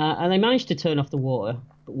 And they manage to turn off the water,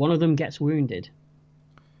 but one of them gets wounded.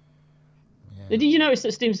 Yeah. Did you notice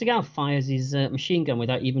that Steven Seagal fires his machine gun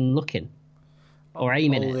without even looking? Or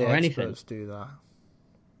aiming it, or anything? All the experts do that.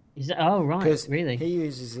 Is that, oh, right, really? He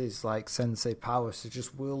uses his, sensei powers to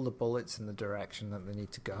just wheel the bullets in the direction that they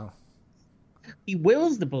need to go. He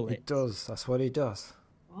wills the bullets? He does. That's what he does.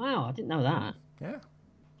 Wow, I didn't know that. Yeah.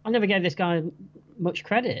 I never gave this guy much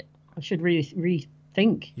credit. I should really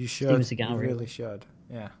rethink. You should. Steven Seagal, you really should.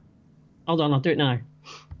 Yeah. Hold on, I'll do it now.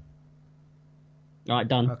 All right,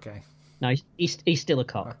 done. Okay. No, he's still a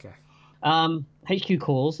cop. Okay. HQ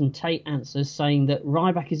calls and Tate answers saying that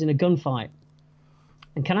Ryback is in a gunfight.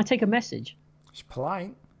 And can I take a message? She's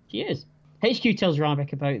polite. She is. HQ tells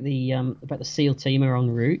Ryback about the SEAL team are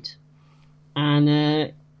en route.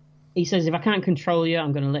 And he says, if I can't control you,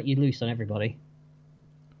 I'm going to let you loose on everybody.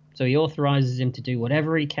 So he authorizes him to do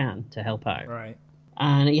whatever he can to help out. Right.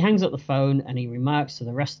 And he hangs up the phone and he remarks to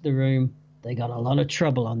the rest of the room, they got a lot of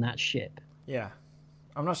trouble on that ship. Yeah.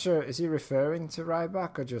 I'm not sure, is he referring to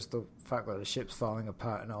Ryback or just the fact that the ship's falling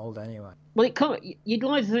apart and old anyway? Well, you'd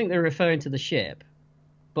like to think they're referring to the ship,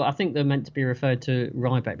 but I think they're meant to be referred to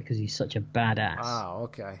Ryback because he's such a badass. Ah,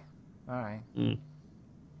 okay. All right.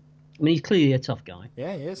 I mean, he's clearly a tough guy.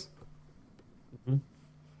 Yeah, he is. Mm-hmm.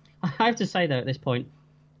 I have to say, though, at this point,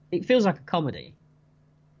 it feels like a comedy.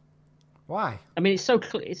 Why? I mean, it's so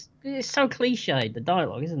cliched, the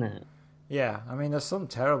dialogue, isn't it? Yeah, I mean, there's some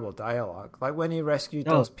terrible dialogue. Like when he rescued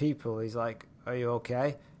those people, he's like, "Are you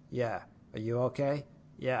okay? Yeah. Are you okay?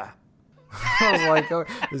 Yeah." I was like, oh,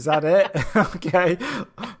 "Is that it? Okay.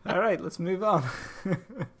 All right, let's move on."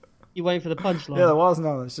 You wait for the punchline. Yeah, there was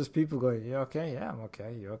none. It's just people going, "You okay? Yeah, I'm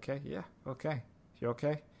okay. You okay? Yeah, okay. You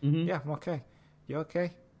okay? Mm-hmm. Yeah, I'm okay. You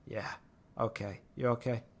okay? Yeah, okay. You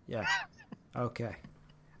okay? Yeah, okay.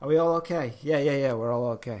 Are we all okay? Yeah. We're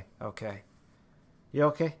all okay. Okay. You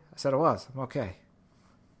okay? I said I was. I'm okay.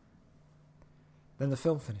 Then the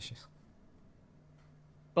film finishes.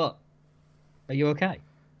 But, are you okay?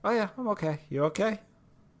 Oh yeah, I'm okay. You okay?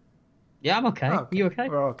 Yeah, I'm okay. Oh, Are you okay?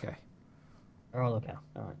 We're okay. We're all okay.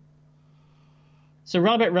 All right. So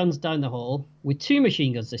Ryback runs down the hall with 2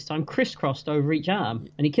 machine guns this time, crisscrossed over each arm,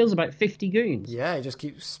 and he kills about 50 goons. Yeah, he just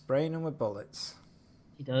keeps spraying them with bullets.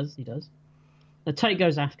 He does. The Tate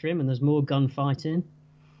goes after him, and there's more gunfighting.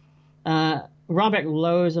 Ryback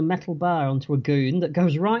lowers a metal bar onto a goon that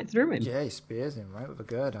goes right through him. Yeah, he spears him right with a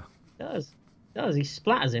girder. He does. He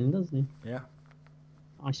splatters him, doesn't he? Yeah.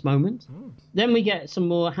 Nice moment. Then we get some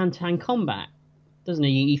more hand-to-hand combat, doesn't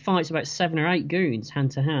he? He fights about 7 or 8 goons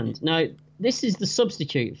hand-to-hand. Now, this is the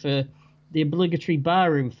substitute for the obligatory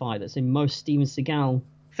barroom fight that's in most Steven Seagal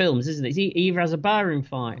films, isn't it? He either has a barroom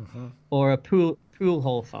fight or a pool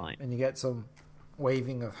hall fight. And you get some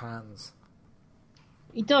waving of hands.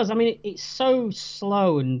 He does. I mean, it's so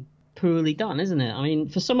slow and poorly done, isn't it? I mean,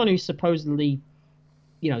 for someone who's supposedly,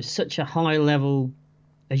 such a high level,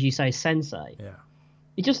 as you say, sensei. Yeah.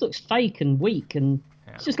 It just looks fake and weak, and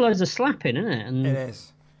it's just loads of slapping, isn't it? And it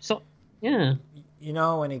is. So, yeah. You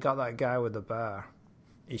know, when he got that guy with the bar,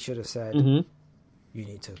 he should have said, "You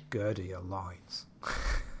need to girder your loins."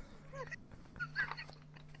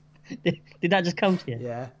 Did that just come to you?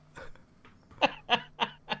 Yeah.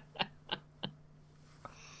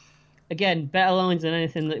 Again, better lines than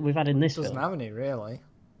anything that we've had in this Doesn't film. have any, really.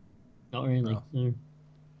 Not really. No.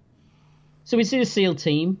 So we see the SEAL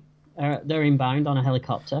team. They're inbound on a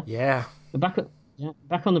helicopter. Yeah. We're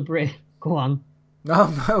back on the bridge. Go on. No,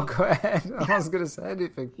 go ahead. I wasn't going to say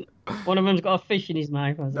anything. One of them's got a fish in his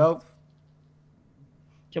mouth. Nope.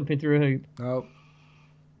 Jumping through a hoop. Nope.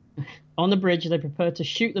 On the bridge, they prepare to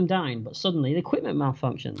shoot them down, but suddenly the equipment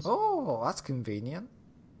malfunctions. Oh, that's convenient.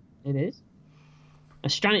 It is.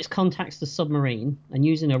 Stranitz contacts the submarine, and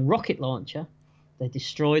using a rocket launcher, they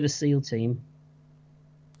destroy the SEAL team.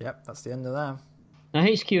 Yep, that's the end of them. Now,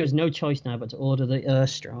 HQ has no choice now but to order the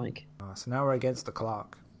airstrike. Oh, so now we're against the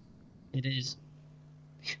clock. It is.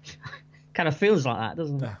 Kind of feels like that,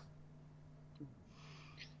 doesn't it? Yeah.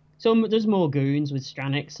 So there's more goons with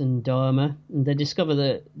Stranix and Dormer, and they discover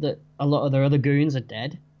that a lot of their other goons are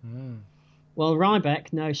dead. Well,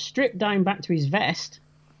 Ryback, now stripped down back to his vest,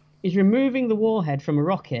 is removing the warhead from a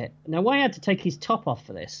rocket. Now, why he had to take his top off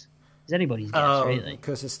for this is anybody's guess, really.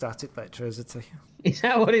 Because of static electricity. Is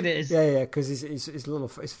that what it is? Yeah, because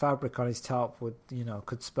his fabric on his top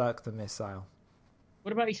could spark the missile.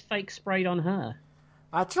 What about his fake sprayed on her?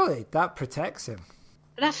 Actually, that protects him.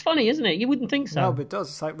 That's funny, isn't it? You wouldn't think so. No, but it does.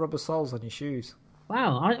 It's like rubber soles on your shoes.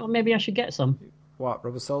 Wow, maybe I should get some. What,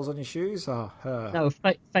 rubber soles on your shoes or her? No,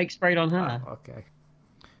 fake sprayed on her. Oh, okay.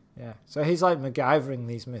 Yeah, so he's like MacGyvering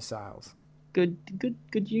these missiles. Good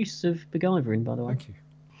use of MacGyvering, by the way. Thank you.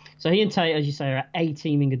 So he and Tate, as you say, are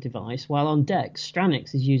A-teaming a device, while on deck,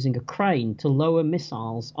 Stranix is using a crane to lower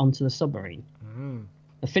missiles onto the submarine.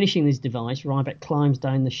 Finishing this device, Ryback climbs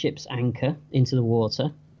down the ship's anchor into the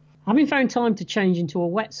water. Having found time to change into a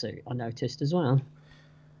wetsuit, I noticed as well.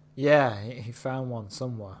 Yeah, he found one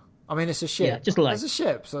somewhere. I mean, it's a ship. Yeah, just like... It's a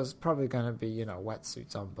ship, so it's probably going to be,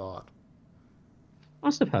 wetsuits on board.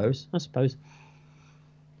 I suppose.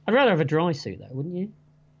 I'd rather have a dry suit, though, wouldn't you?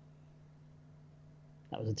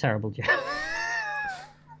 That was a terrible joke.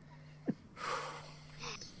 Do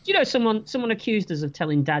you know someone accused us of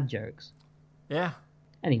telling dad jokes? Yeah.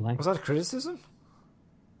 Anyway. Was that a criticism?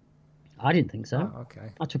 I didn't think so. Oh,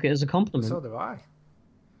 okay. I took it as a compliment. So do I.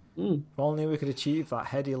 If only we could achieve that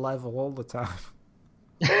heady level all the time.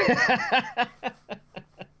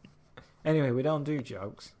 Anyway, we don't do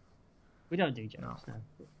jokes. We don't do jokes, no.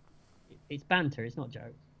 It's banter, it's not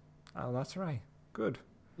jokes. Oh, that's right. Good.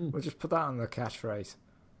 We'll just put that on the catchphrase.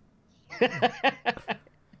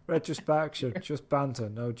 Retrospection, just banter,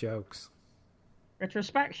 no jokes.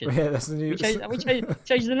 Retrospection? Yeah, that's the new... We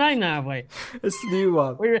changed the name now, have we? It's the new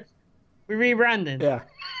one. We're rebranding? Yeah.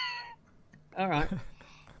 All right.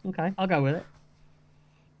 Okay, I'll go with it.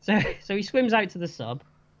 So he swims out to the sub,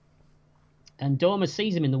 and Dormer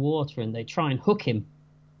sees him in the water, and they try and hook him.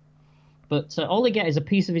 But all they get is a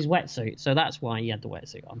piece of his wetsuit, so that's why he had the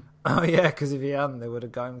wetsuit on. Oh, yeah, because if he hadn't, they would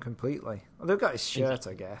have got him completely. Well, they've got his shirt,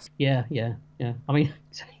 I guess. Yeah. I mean,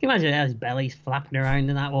 can you imagine how his belly's flapping around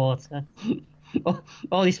in that water?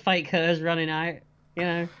 all these fake hairs running out,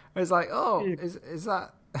 It's like, oh, is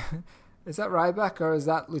that is that Ryback or is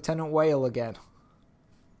that Lieutenant Whale again?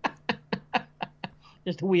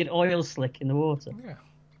 Just a weird oil slick in the water. Yeah.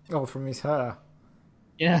 Oh, from his hair.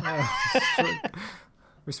 Yeah.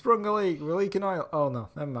 We sprung a leak. We're leaking oil. Oh, no.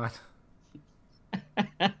 Never mind.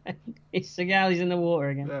 It's Seagal. He's in the water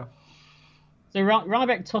again. Yeah. So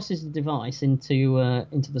Ryback tosses the device into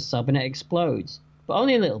the sub and it explodes. But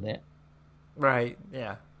only a little bit. Right,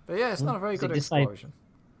 yeah. But yeah, it's not a very good explosion.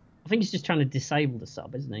 I think he's just trying to disable the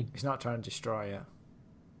sub, isn't he? He's not trying to destroy it.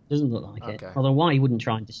 Doesn't look like it. Although why he wouldn't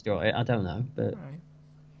try and destroy it, I don't know. But right.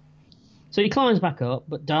 So he climbs back up,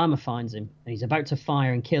 but Dharma finds him, and he's about to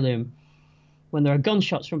fire and kill him when there are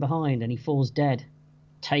gunshots from behind, and he falls dead.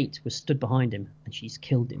 Tate was stood behind him, and she's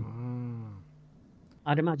killed him.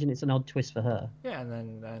 I'd imagine it's an odd twist for her. Yeah, and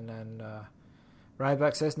then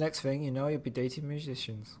Ryback says, next thing you know, you'll be dating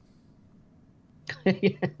musicians.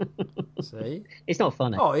 See? It's not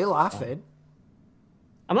funny. Oh, you're laughing.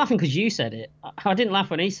 I'm laughing because you said it. I didn't laugh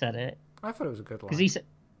when he said it. I thought it was a good line. Because he said,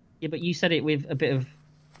 yeah, but you said it with a bit of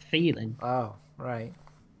feeling. Oh, right.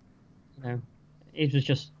 It was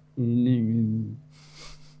just... I mean,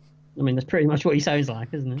 that's pretty much what he sounds like,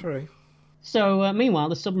 isn't it? True. So, meanwhile,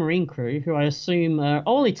 the submarine crew, who I assume are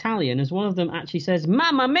all Italian, as one of them actually says,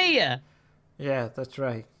 Mamma Mia! Yeah, that's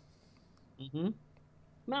right. Mm-hmm.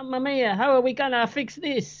 Mamma Mia, how are we gonna fix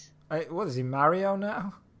this? What is he, Mario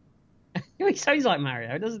now? He sounds like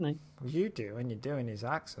Mario, doesn't he? Well, you do, when you're doing his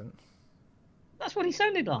accent. That's what he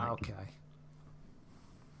sounded like. Okay.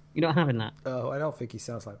 You're not having that? Oh, I don't think he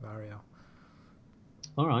sounds like Mario.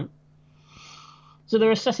 All right. So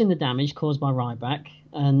they're assessing the damage caused by Ryback,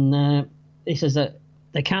 and he says that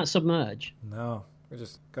they can't submerge. No, we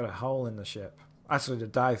just got a hole in the ship. Actually, the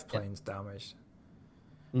dive plane's damaged.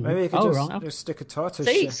 Mm-hmm. Maybe you could just stick a tortoise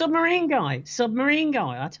shell. See, submarine guy.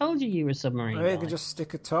 I told you were a submarine guy. Maybe you could just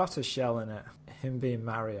stick a tortoise shell in it. Him being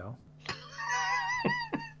Mario.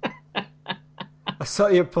 I saw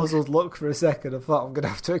your puzzled look for a second. I thought, I'm going to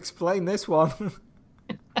have to explain this one.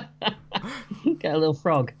 Get a little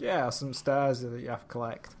frog. Yeah, some stars that you have to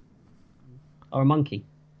collect. Or a monkey.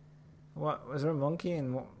 What? Was there a monkey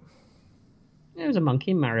in what? There was a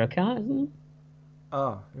monkey in Mario Kart, isn't there?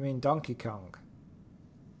 Oh, you mean Donkey Kong?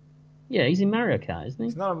 Yeah, he's in Mario Kart, isn't he?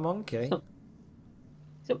 He's not a monkey.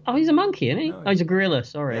 He's a monkey, isn't he? No. Oh, he's a gorilla,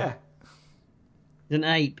 sorry. Yeah. He's an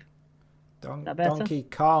ape. Donkey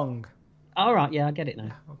Kong. All right, yeah, I get it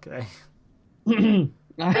now. Okay.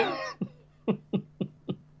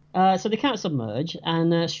 So they can't submerge,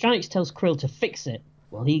 and Stranix tells Krill to fix it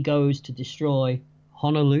while he goes to destroy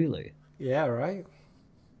Honolulu. Yeah, right.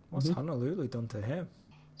 What's Honolulu done to him?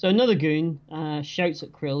 So another goon shouts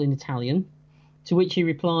at Krill in Italian, to which he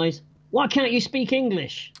replies, "Why can't you speak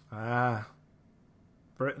English?" Ah,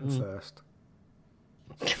 Britain first.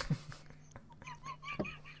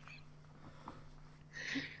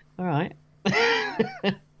 All right.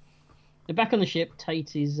 Back on the ship,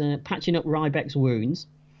 Tate is patching up Ryback's wounds.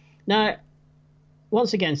 Now,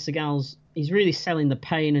 once again, he's really selling the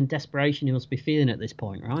pain and desperation he must be feeling at this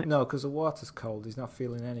point, right? No, because the water's cold. He's not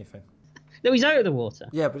feeling anything. No, he's out of the water.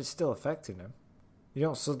 Yeah, but it's still affecting him. You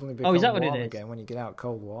don't suddenly become is that what warm it is? again when you get out of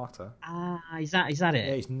cold water. Ah, is that it?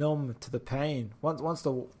 Yeah, he's numb to the pain. Once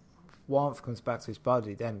the warmth comes back to his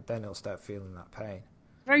body, then he'll start feeling that pain.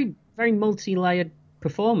 Very, very multi-layered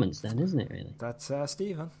performance then, isn't it, really? That's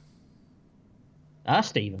Stephen.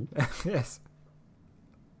 Stephen? Yes.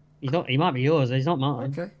 He might be yours, he's not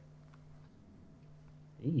mine. Okay.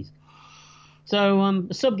 Jeez. So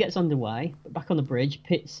the sub gets underway, but back on the bridge,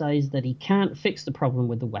 Pitt says that he can't fix the problem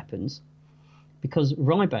with the weapons because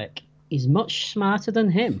Ryback is much smarter than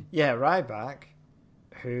him. Yeah, Ryback,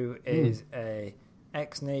 who is a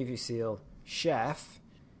ex-Navy SEAL chef,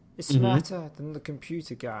 is smarter than the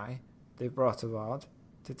computer guy they brought aboard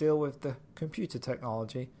to deal with the computer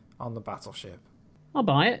technology on the battleship. I'll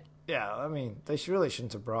buy it. Yeah, I mean, they really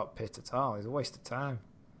shouldn't have brought Pitt at all. It's a waste of time.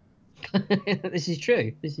 This is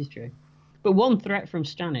true. But one threat from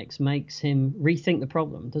Stranix makes him rethink the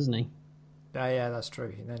problem, doesn't he? Yeah, that's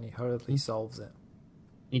true. And then he hurriedly solves it.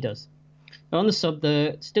 He does. But on the sub,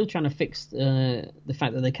 they're still trying to fix the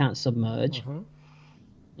fact that they can't submerge.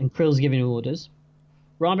 And Krill's giving orders.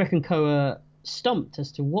 Ryback and Co are stumped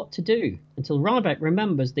as to what to do until Ryback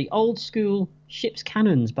remembers the old school ship's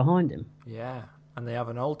cannons behind him. Yeah, and they have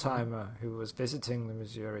an old-timer who was visiting the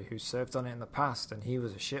Missouri who served on it in the past, and he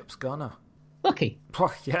was a ship's gunner. Lucky.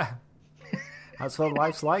 Oh, yeah. That's what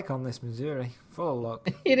life's like on this Missouri. Full of luck.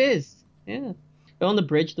 It is, yeah. But on the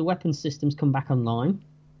bridge, the weapons systems come back online.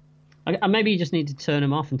 Maybe you just need to turn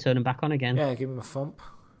them off and turn them back on again. Yeah, give them a thump.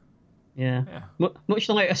 Yeah. Much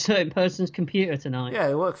like a certain person's computer tonight. Yeah,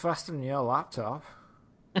 they work faster than your laptop.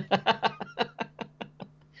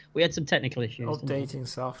 We had some technical issues. Updating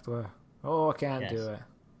software. Oh, I can't do it.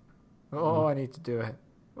 Oh, I need to do it.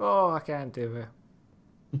 Oh, I can't do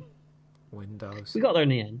it. Windows. We got there in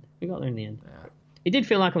the end. Yeah. It did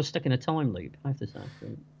feel like I was stuck in a time loop, I have to say.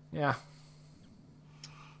 Yeah.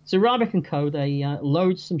 So Ryback and Co, they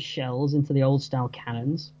load some shells into the old-style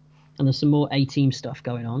cannons, and there's some more A-Team stuff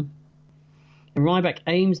going on. And Ryback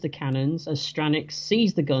aims the cannons as Stranix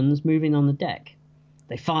sees the guns moving on the deck.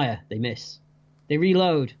 They fire, they miss. They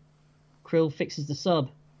reload. Krill fixes the sub,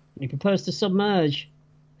 and he prepares to submerge.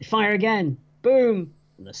 They fire again. Boom!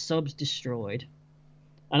 And the sub's destroyed.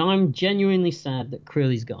 And I'm genuinely sad that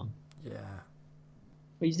Krill is gone. Yeah.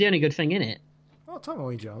 But he's the only good thing in it. Well, Tommy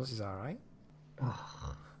Lee Jones is alright.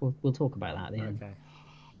 We'll talk about that at the end. Okay.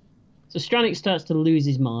 So Stranix starts to lose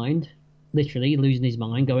his mind. Literally losing his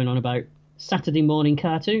mind, going on about Saturday morning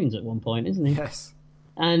cartoons at one point, isn't he? Yes.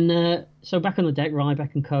 And so back on the deck,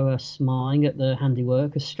 Ryback and Co are smiling at the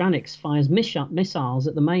handiwork as Stranix fires missiles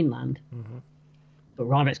at the mainland. But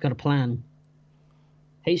Ryback's got a plan.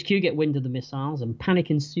 HQ get wind of the missiles and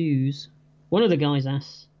panic ensues. One of the guys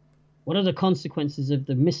asks, "What are the consequences of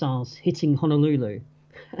the missiles hitting Honolulu?"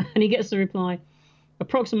 And he gets the reply,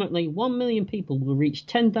 "Approximately 1 million people will reach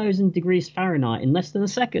 10,000 degrees Fahrenheit in less than a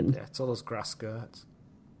second." Yeah, it's all those grass skirts.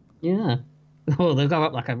 Yeah. Well, they'll go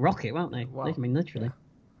up like a rocket, won't they? Wow. I mean, literally.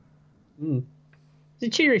 Yeah. He's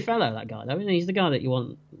a cheery fellow, that guy, though. Isn't he? He's the guy that you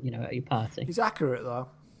want, at your party. He's accurate, though.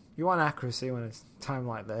 You want accuracy when it's time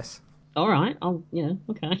like this. All right.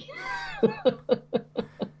 Okay.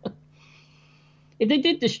 If they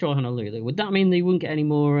did destroy Honolulu, would that mean they wouldn't get any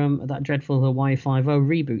more of that dreadful Hawaii Five-0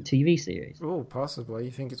 reboot TV series? Oh, possibly.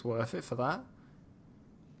 You think it's worth it for that?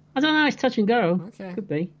 I don't know. It's touch and go. Okay. Could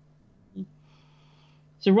be.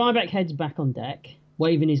 So Ryback heads back on deck,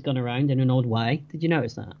 waving his gun around in an odd way. Did you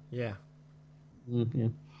notice that? Yeah. Yeah.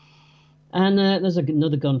 And there's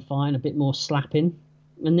another gunfight and a bit more slapping.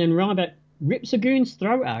 And then Ryback rips a goon's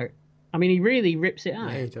throat out. I mean, he really rips it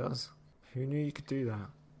out. Yeah, he does. Who knew you could do that?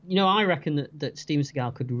 I reckon that Steven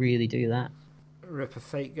Seagal could really do that. Rip a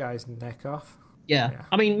fake guy's neck off? Yeah.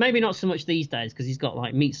 I mean, maybe not so much these days because he's got,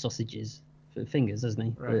 like, meat sausages for fingers, hasn't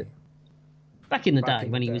he? Right. But back in the day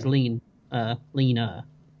when he was leaner.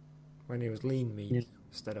 When he was lean meat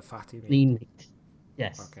instead of fatty meat. Lean meat.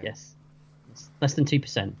 Yes, okay. Yes. Less than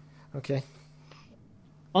 2%. Okay.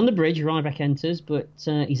 On the bridge, Ryback enters, but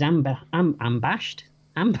he's ambushed.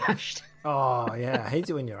 Ambushed. Oh, yeah. I hate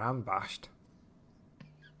it when you're ambushed.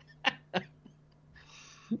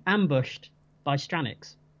 Ambushed by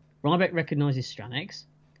Stranix. Ryback recognises Stranix,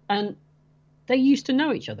 and they used to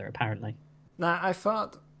know each other, apparently. Now, I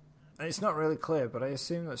thought, it's not really clear, but I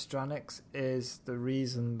assume that Stranix is the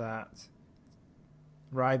reason that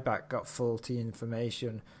Ryback got faulty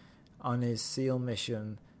information on his SEAL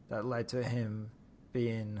mission that led to him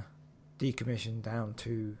being decommissioned down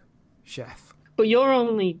to chef. But you're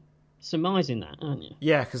only surmising that, aren't you?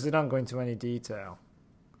 Yeah, because they don't go into any detail.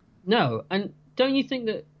 No, and don't you think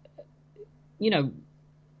that,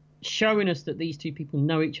 showing us that these two people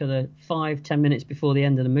know each other 5-10 minutes before the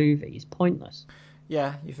end of the movie is pointless?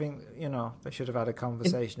 Yeah, you think, they should have had a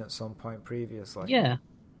conversation at some point previously. Yeah,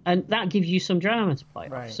 and that gives you some drama to play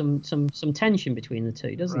Right. off, some tension between the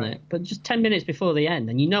two, doesn't Right. it? But just 10 minutes before the end,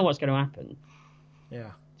 and you know what's going to happen.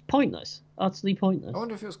 Yeah. It's pointless, utterly pointless. I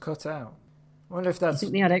wonder if it was cut out. I wonder if I that's...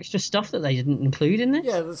 think they had extra stuff that they didn't include in this.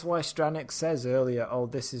 Yeah, that's why Stranix says earlier,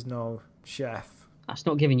 this is no chef. That's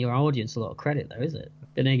not giving your audience a lot of credit, though, is it? But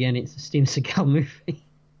then again, it's a Steven Seagal movie.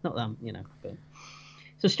 Not that, But...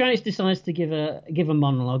 So Stranix decides to give a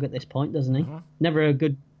monologue at this point, doesn't he? Mm-hmm. Never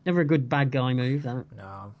a good bad guy move, that.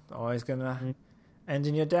 No, always gonna end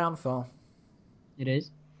in your downfall. It is.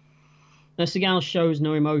 Now, Seagal shows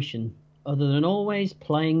no emotion, other than always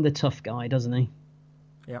playing the tough guy, doesn't he?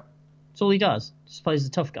 Yep. That's all he does. Just plays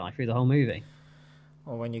the tough guy through the whole movie.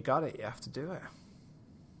 Well, when you got it, you have to do it.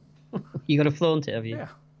 You got to flaunt it, have you? Yeah.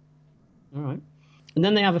 All right. And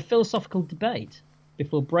then they have a philosophical debate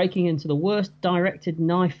before breaking into the worst directed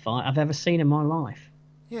knife fight I've ever seen in my life.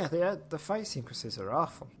 Yeah, the fight sequences are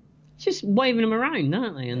awful. Just waving them around,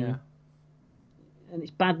 aren't they? And, Yeah. and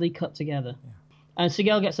it's badly cut together. Yeah. And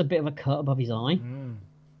Seagal gets a bit of a cut above his eye.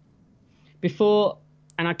 Before,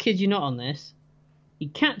 and I kid you not on this, he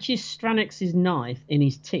catches Stranix's knife in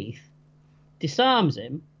his teeth, disarms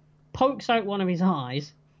him, pokes out one of his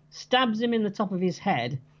eyes, stabs him in the top of his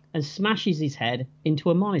head, and smashes his head into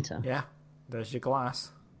a monitor. Yeah, there's your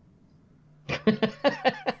glass.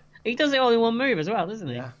 He does it all in one move as well, doesn't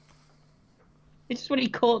he? Yeah. It's just when he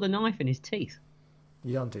caught the knife in his teeth.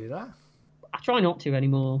 You don't do that? I try not to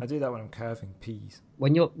anymore. I do that when I'm carving peas.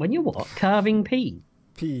 When you're what? Carving pea?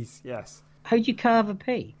 Peas, yes. How do you carve a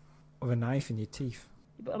pea? With a knife in your teeth.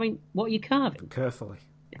 But I mean, what are you carving? Carefully.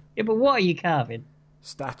 Yeah, but what are you carving?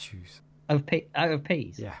 Statues. Out of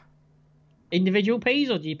peas? Yeah. Individual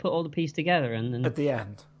peas, or do you put all the peas together and then... At the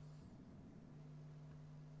end.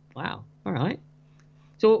 Wow. All right.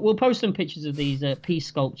 So we'll post some pictures of these pea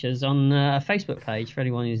sculptures on a Facebook page for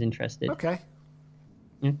anyone who's interested. Okay.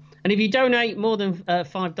 Yeah. And if you donate more than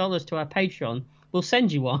 $5 to our Patreon, we'll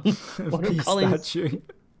send you one. One of Colin's statue.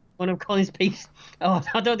 One of Colin's peas. Oh,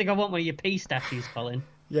 I don't think I want one of your pea statues, Colin.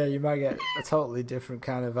 Yeah, you might get a totally different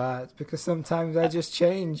kind of art because sometimes I just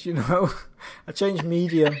change, I change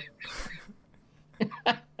medium.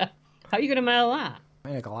 How are you going to mail that?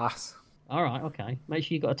 In a glass. All right, okay. Make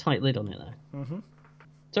sure you've got a tight lid on it, though. Mm-hmm.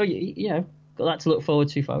 So, got that to look forward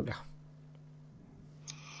to, folks. Yeah.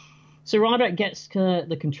 So Ryback gets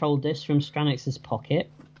the control disc from Stranix's pocket.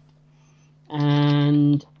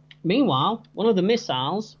 And meanwhile, one of the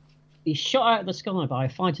missiles is shot out of the sky by a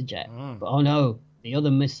fighter jet. But oh no, the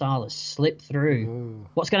other missile has slipped through. Ooh.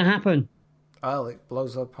 What's going to happen? Well, it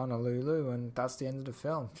blows up Honolulu, and that's the end of the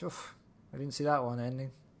film. Oof, I didn't see that one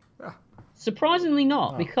ending. Ah. Surprisingly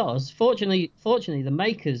not, because fortunately, the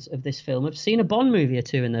makers of this film have seen a Bond movie or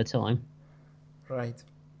two in their time. Right.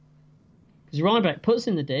 Because Ryback puts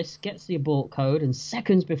in the disc, gets the abort code, and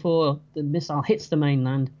seconds before the missile hits the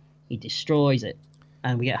mainland, he destroys it.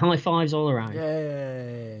 And we get high fives all around.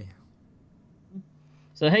 Yay.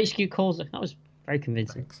 So HQ calls... That was very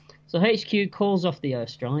convincing. Thanks. So HQ calls off the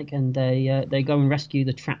airstrike, and they go and rescue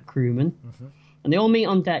the trapped crewman. Mm-hmm. And they all meet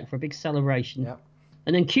on deck for a big celebration. Yep.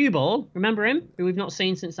 And then Cue Ball, remember him? Who we've not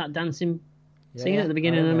seen since that dancing scene at the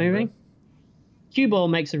beginning of the movie? Cue Ball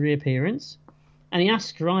makes a reappearance, and he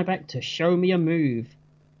asks Ryback to show me a move.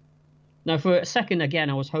 Now, for a second, again,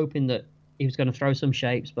 I was hoping that he was going to throw some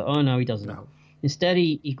shapes, but oh no, he doesn't. No. Instead,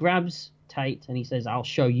 he grabs Tate, and he says, I'll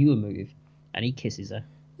show you a move. And he kisses her.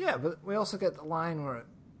 Yeah, but we also get the line where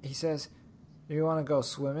he says, "Do you want to go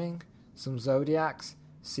swimming? Some zodiacs,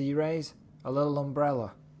 sea rays, a little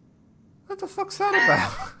umbrella." What the fuck's that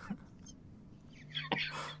about?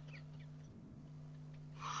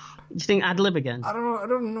 You think ad lib again? I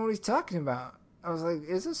don't know what he's talking about. I was like,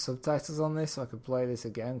 is there subtitles on this so I could play this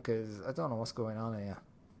again? Because I don't know what's going on here.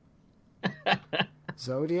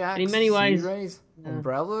 Zodiacs, in many ways, sea rays,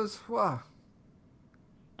 umbrellas, what?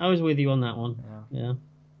 I was with you on that one. Yeah.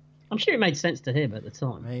 I'm sure it made sense to him at the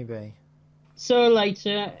time. Maybe. So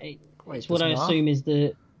later, it's what I assume is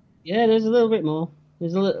the... Yeah, there's a little bit more.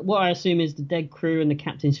 What I assume is the dead crew and the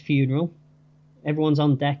captain's funeral. Everyone's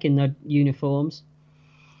on deck in their uniforms,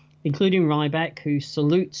 including Ryback, who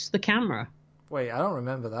salutes the camera. Wait, I don't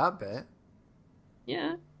remember that bit.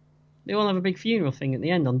 Yeah. They all have a big funeral thing at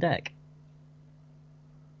the end on deck.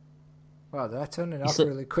 Wow, did I turn it off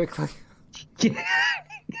really quickly?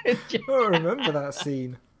 I don't remember that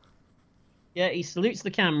scene. Yeah, he salutes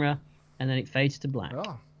the camera, and then it fades to black.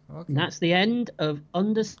 Oh, okay. And that's the end of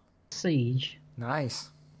Under Siege.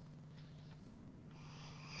 Nice.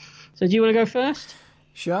 So do you want to go first?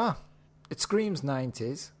 Sure. It screams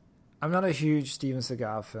 90s. I'm not a huge Steven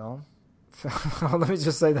Seagal film. Let me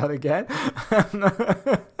just say that again.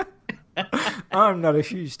 I'm not a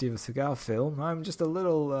huge Steven Seagal film. I'm just a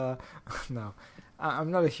little... no.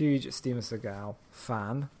 I'm not a huge Steven Seagal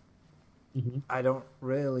fan. Mm-hmm. I don't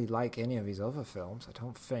really like any of his other films, I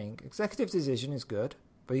don't think. Executive Decision is good,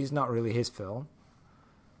 but he's not really his film.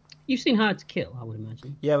 You've seen Hard to Kill, I would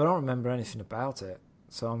imagine. Yeah, but I don't remember anything about it.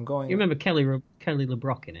 So I'm going... You remember Kelly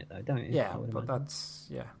LeBrock in it, though, don't you? Yeah, but that's...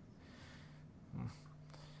 Yeah.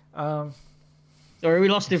 Sorry, we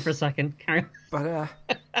lost him for a second. Carry on.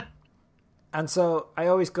 But, and so I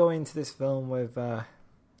always go into this film with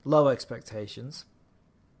low expectations.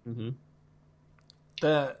 Mm-hmm.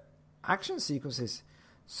 The action sequence is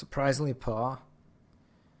surprisingly poor.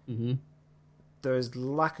 Mm-hmm. There's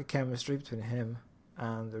lack of chemistry between him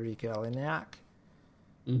and Enrique Aliniak.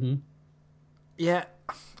 Mm-hmm. Yeah,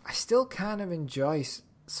 I still kind of enjoy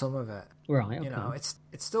some of it. Right, okay. You know, it's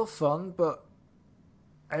still fun, but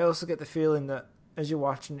I also get the feeling that as you're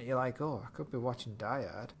watching it, you're like, oh, I could be watching Die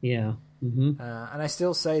Hard. Yeah. Mm-hmm. And I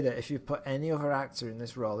still say that if you put any other actor in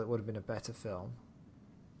this role, it would have been a better film.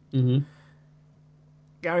 Mm-hmm.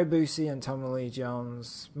 Gary Busey and Tommy Lee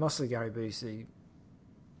Jones, mostly Gary Busey,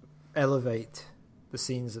 elevate the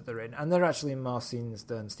scenes that they're in. And they're actually in more scenes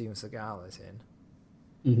than Steven Seagal is in.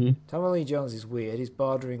 Mm-hmm. Tommy Lee Jones is weird. He's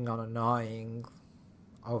bordering on annoying,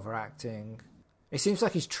 overacting. It seems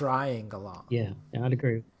like he's trying a lot. Yeah, I'd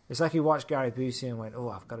agree. It's like you watched Gary Busey and went, oh,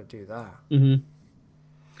 I've got to do that. Mm-hmm.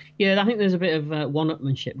 Yeah, I think there's a bit of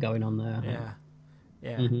one-upmanship going on there. Yeah.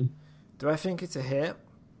 Yeah. Mm-hmm. Do I think it's a hit?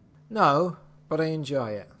 No, but I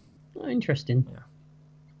enjoy it. Oh, interesting.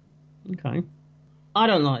 Yeah. Okay. I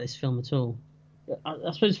don't like this film at all.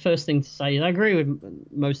 I suppose the first thing to say is I agree with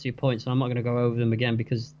most of your points, and I'm not going to go over them again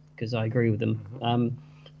because I agree with them. Mm-hmm.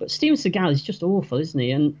 But Steven Seagal is just awful, isn't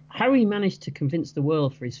he? And how he managed to convince the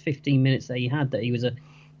world for his 15 minutes that he had that he was a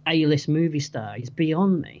A-list movie star is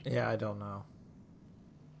beyond me. Yeah, I don't know.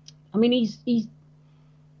 I mean, he's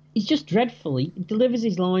just dreadful. He delivers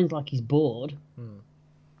his lines like he's bored,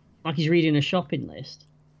 like he's reading a shopping list.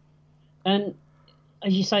 And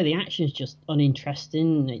as you say, the action's just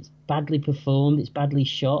uninteresting. It's badly performed. It's badly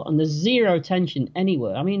shot, and there's zero tension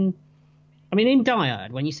anywhere. I mean, in Die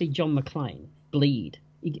Hard, when you see John McClane bleed,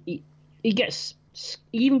 he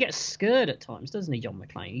even gets scared at times, doesn't he, John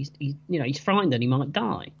McClane? He's frightened that he might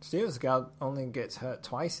die. Steven Seagal only gets hurt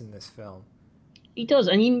twice in this film. He does,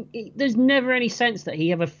 and there's never any sense that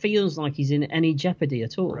he ever feels like he's in any jeopardy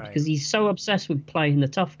at all, because he's so obsessed with playing the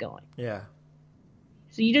tough guy. Yeah.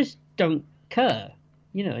 So you just don't care,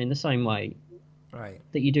 in the same way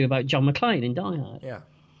that you do about John McClane in Die Hard. Yeah.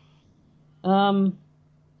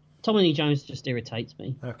 Tommy Lee Jones just irritates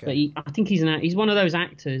me. Okay. But I think he's one of those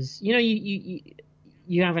actors. You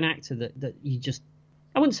have an actor that you just,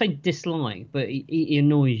 I wouldn't say dislike, but he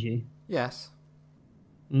annoys you. Yes.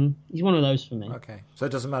 He's one of those for me. Okay. So it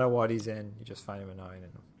doesn't matter what he's in, you just find him annoying.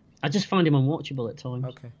 I just find him unwatchable at times.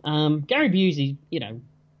 Okay. Gary Busey,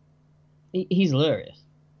 he's hilarious.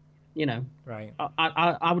 Right.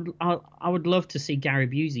 I would love to see Gary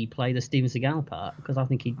Busey play the Steven Seagal part because I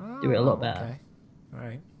think he'd do it a lot better. Okay. All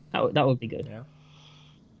right. That would be good. Yeah.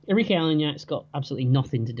 Enrique Aliniak's got absolutely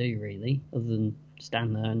nothing to do really, other than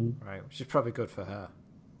stand there and. Right, which is probably good for her.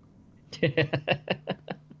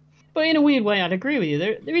 But in a weird way, I'd agree with you.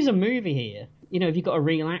 There is a movie here. If you've got a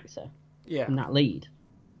real actor in that lead,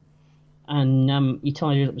 and you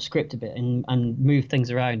tidy up the script a bit and move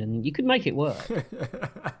things around, and you could make it work.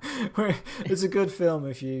 It's a good film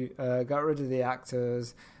if you got rid of the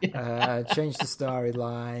actors, changed the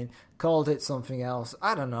storyline, called it something else.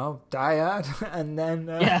 I don't know, Die Hard, and then...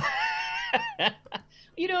 Yeah.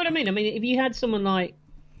 You know what I mean? I mean, if you had someone like...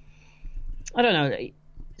 I don't know,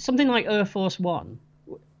 something like Air Force One,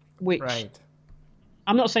 which... Right.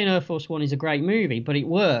 I'm not saying Air Force One is a great movie, but it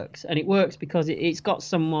works, and it works because it's got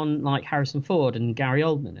someone like Harrison Ford and Gary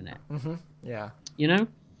Oldman in it. Mm-hmm. Yeah.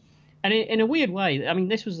 And in a weird way, I mean,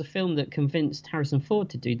 this was the film that convinced Harrison Ford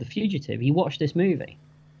to do The Fugitive. He watched this movie.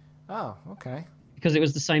 Oh, okay. Because it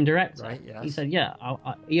was the same director. Right, yes. He said, yeah,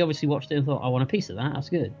 he obviously watched it and thought, I want a piece of that. That's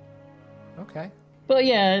good. Okay. But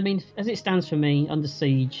yeah, I mean, as it stands for me, Under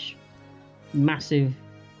Siege, massive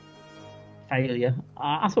failure.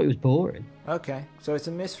 I thought it was boring. Okay, so it's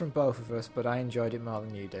a miss from both of us, but I enjoyed it more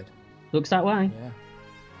than you did. Looks that way. Yeah.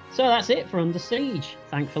 So that's it for Under Siege,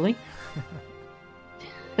 thankfully.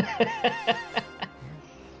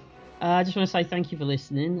 I just want to say thank you for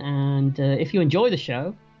listening, and if you enjoy the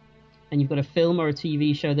show, and you've got a film or a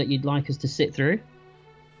TV show that you'd like us to sit through,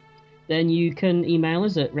 then you can email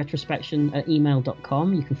us at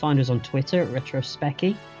retrospection@email.com. You can find us on Twitter at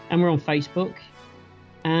retrospecky, and we're on Facebook.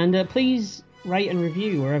 And please rate and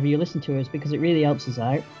review wherever you listen to us, because it really helps us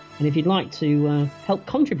out. And if you'd like to help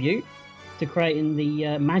contribute to creating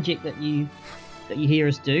the magic that you hear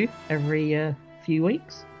us do every few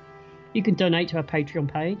weeks, you can donate to our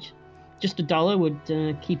Patreon page. Just $1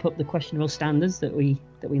 would keep up the questionable standards that we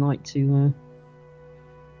like to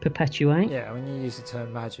perpetuate. Yeah, when you use the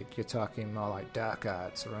term magic, you're talking more like dark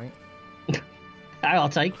arts, right? I'll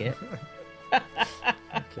take it.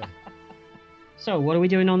 Okay. So, what are we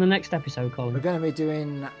doing on the next episode, Colin? We're going to be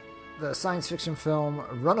doing the science fiction film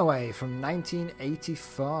Runaway from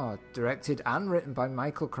 1984, directed and written by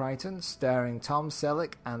Michael Crichton, starring Tom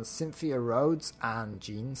Selleck and Cynthia Rhodes and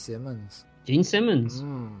Gene Simmons. Gene Simmons.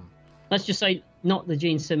 Let's just say not the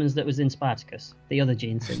Gene Simmons that was in Spartacus, the other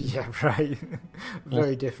Gene Simmons. Yeah, right.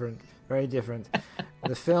 Very different. Very different.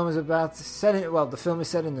 The film is the film is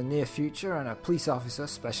set in the near future, and a police officer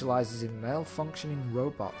specializes in malfunctioning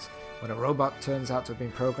robots. When a robot turns out to have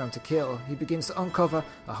been programmed to kill, he begins to uncover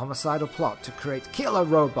a homicidal plot to create killer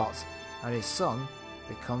robots, and his son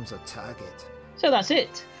becomes a target. So that's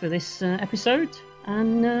it for this episode,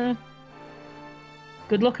 and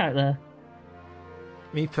good luck out there.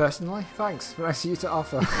 Me personally? Thanks. Nice of you to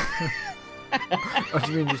offer. Or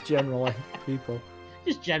do you mean just generally, people?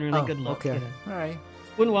 Just generally, good luck. Okay. You know. All right.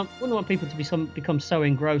 Wouldn't want people to become so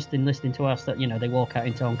engrossed in listening to us that they walk out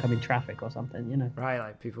into oncoming traffic or something. Right,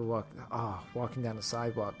 like people walking down the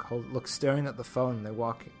sidewalk, staring at the phone, and they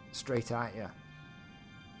walk straight at you.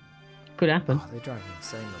 Could happen. Oh, they drive me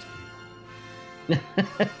insane, those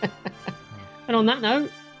people. And on that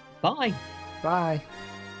note, bye. Bye.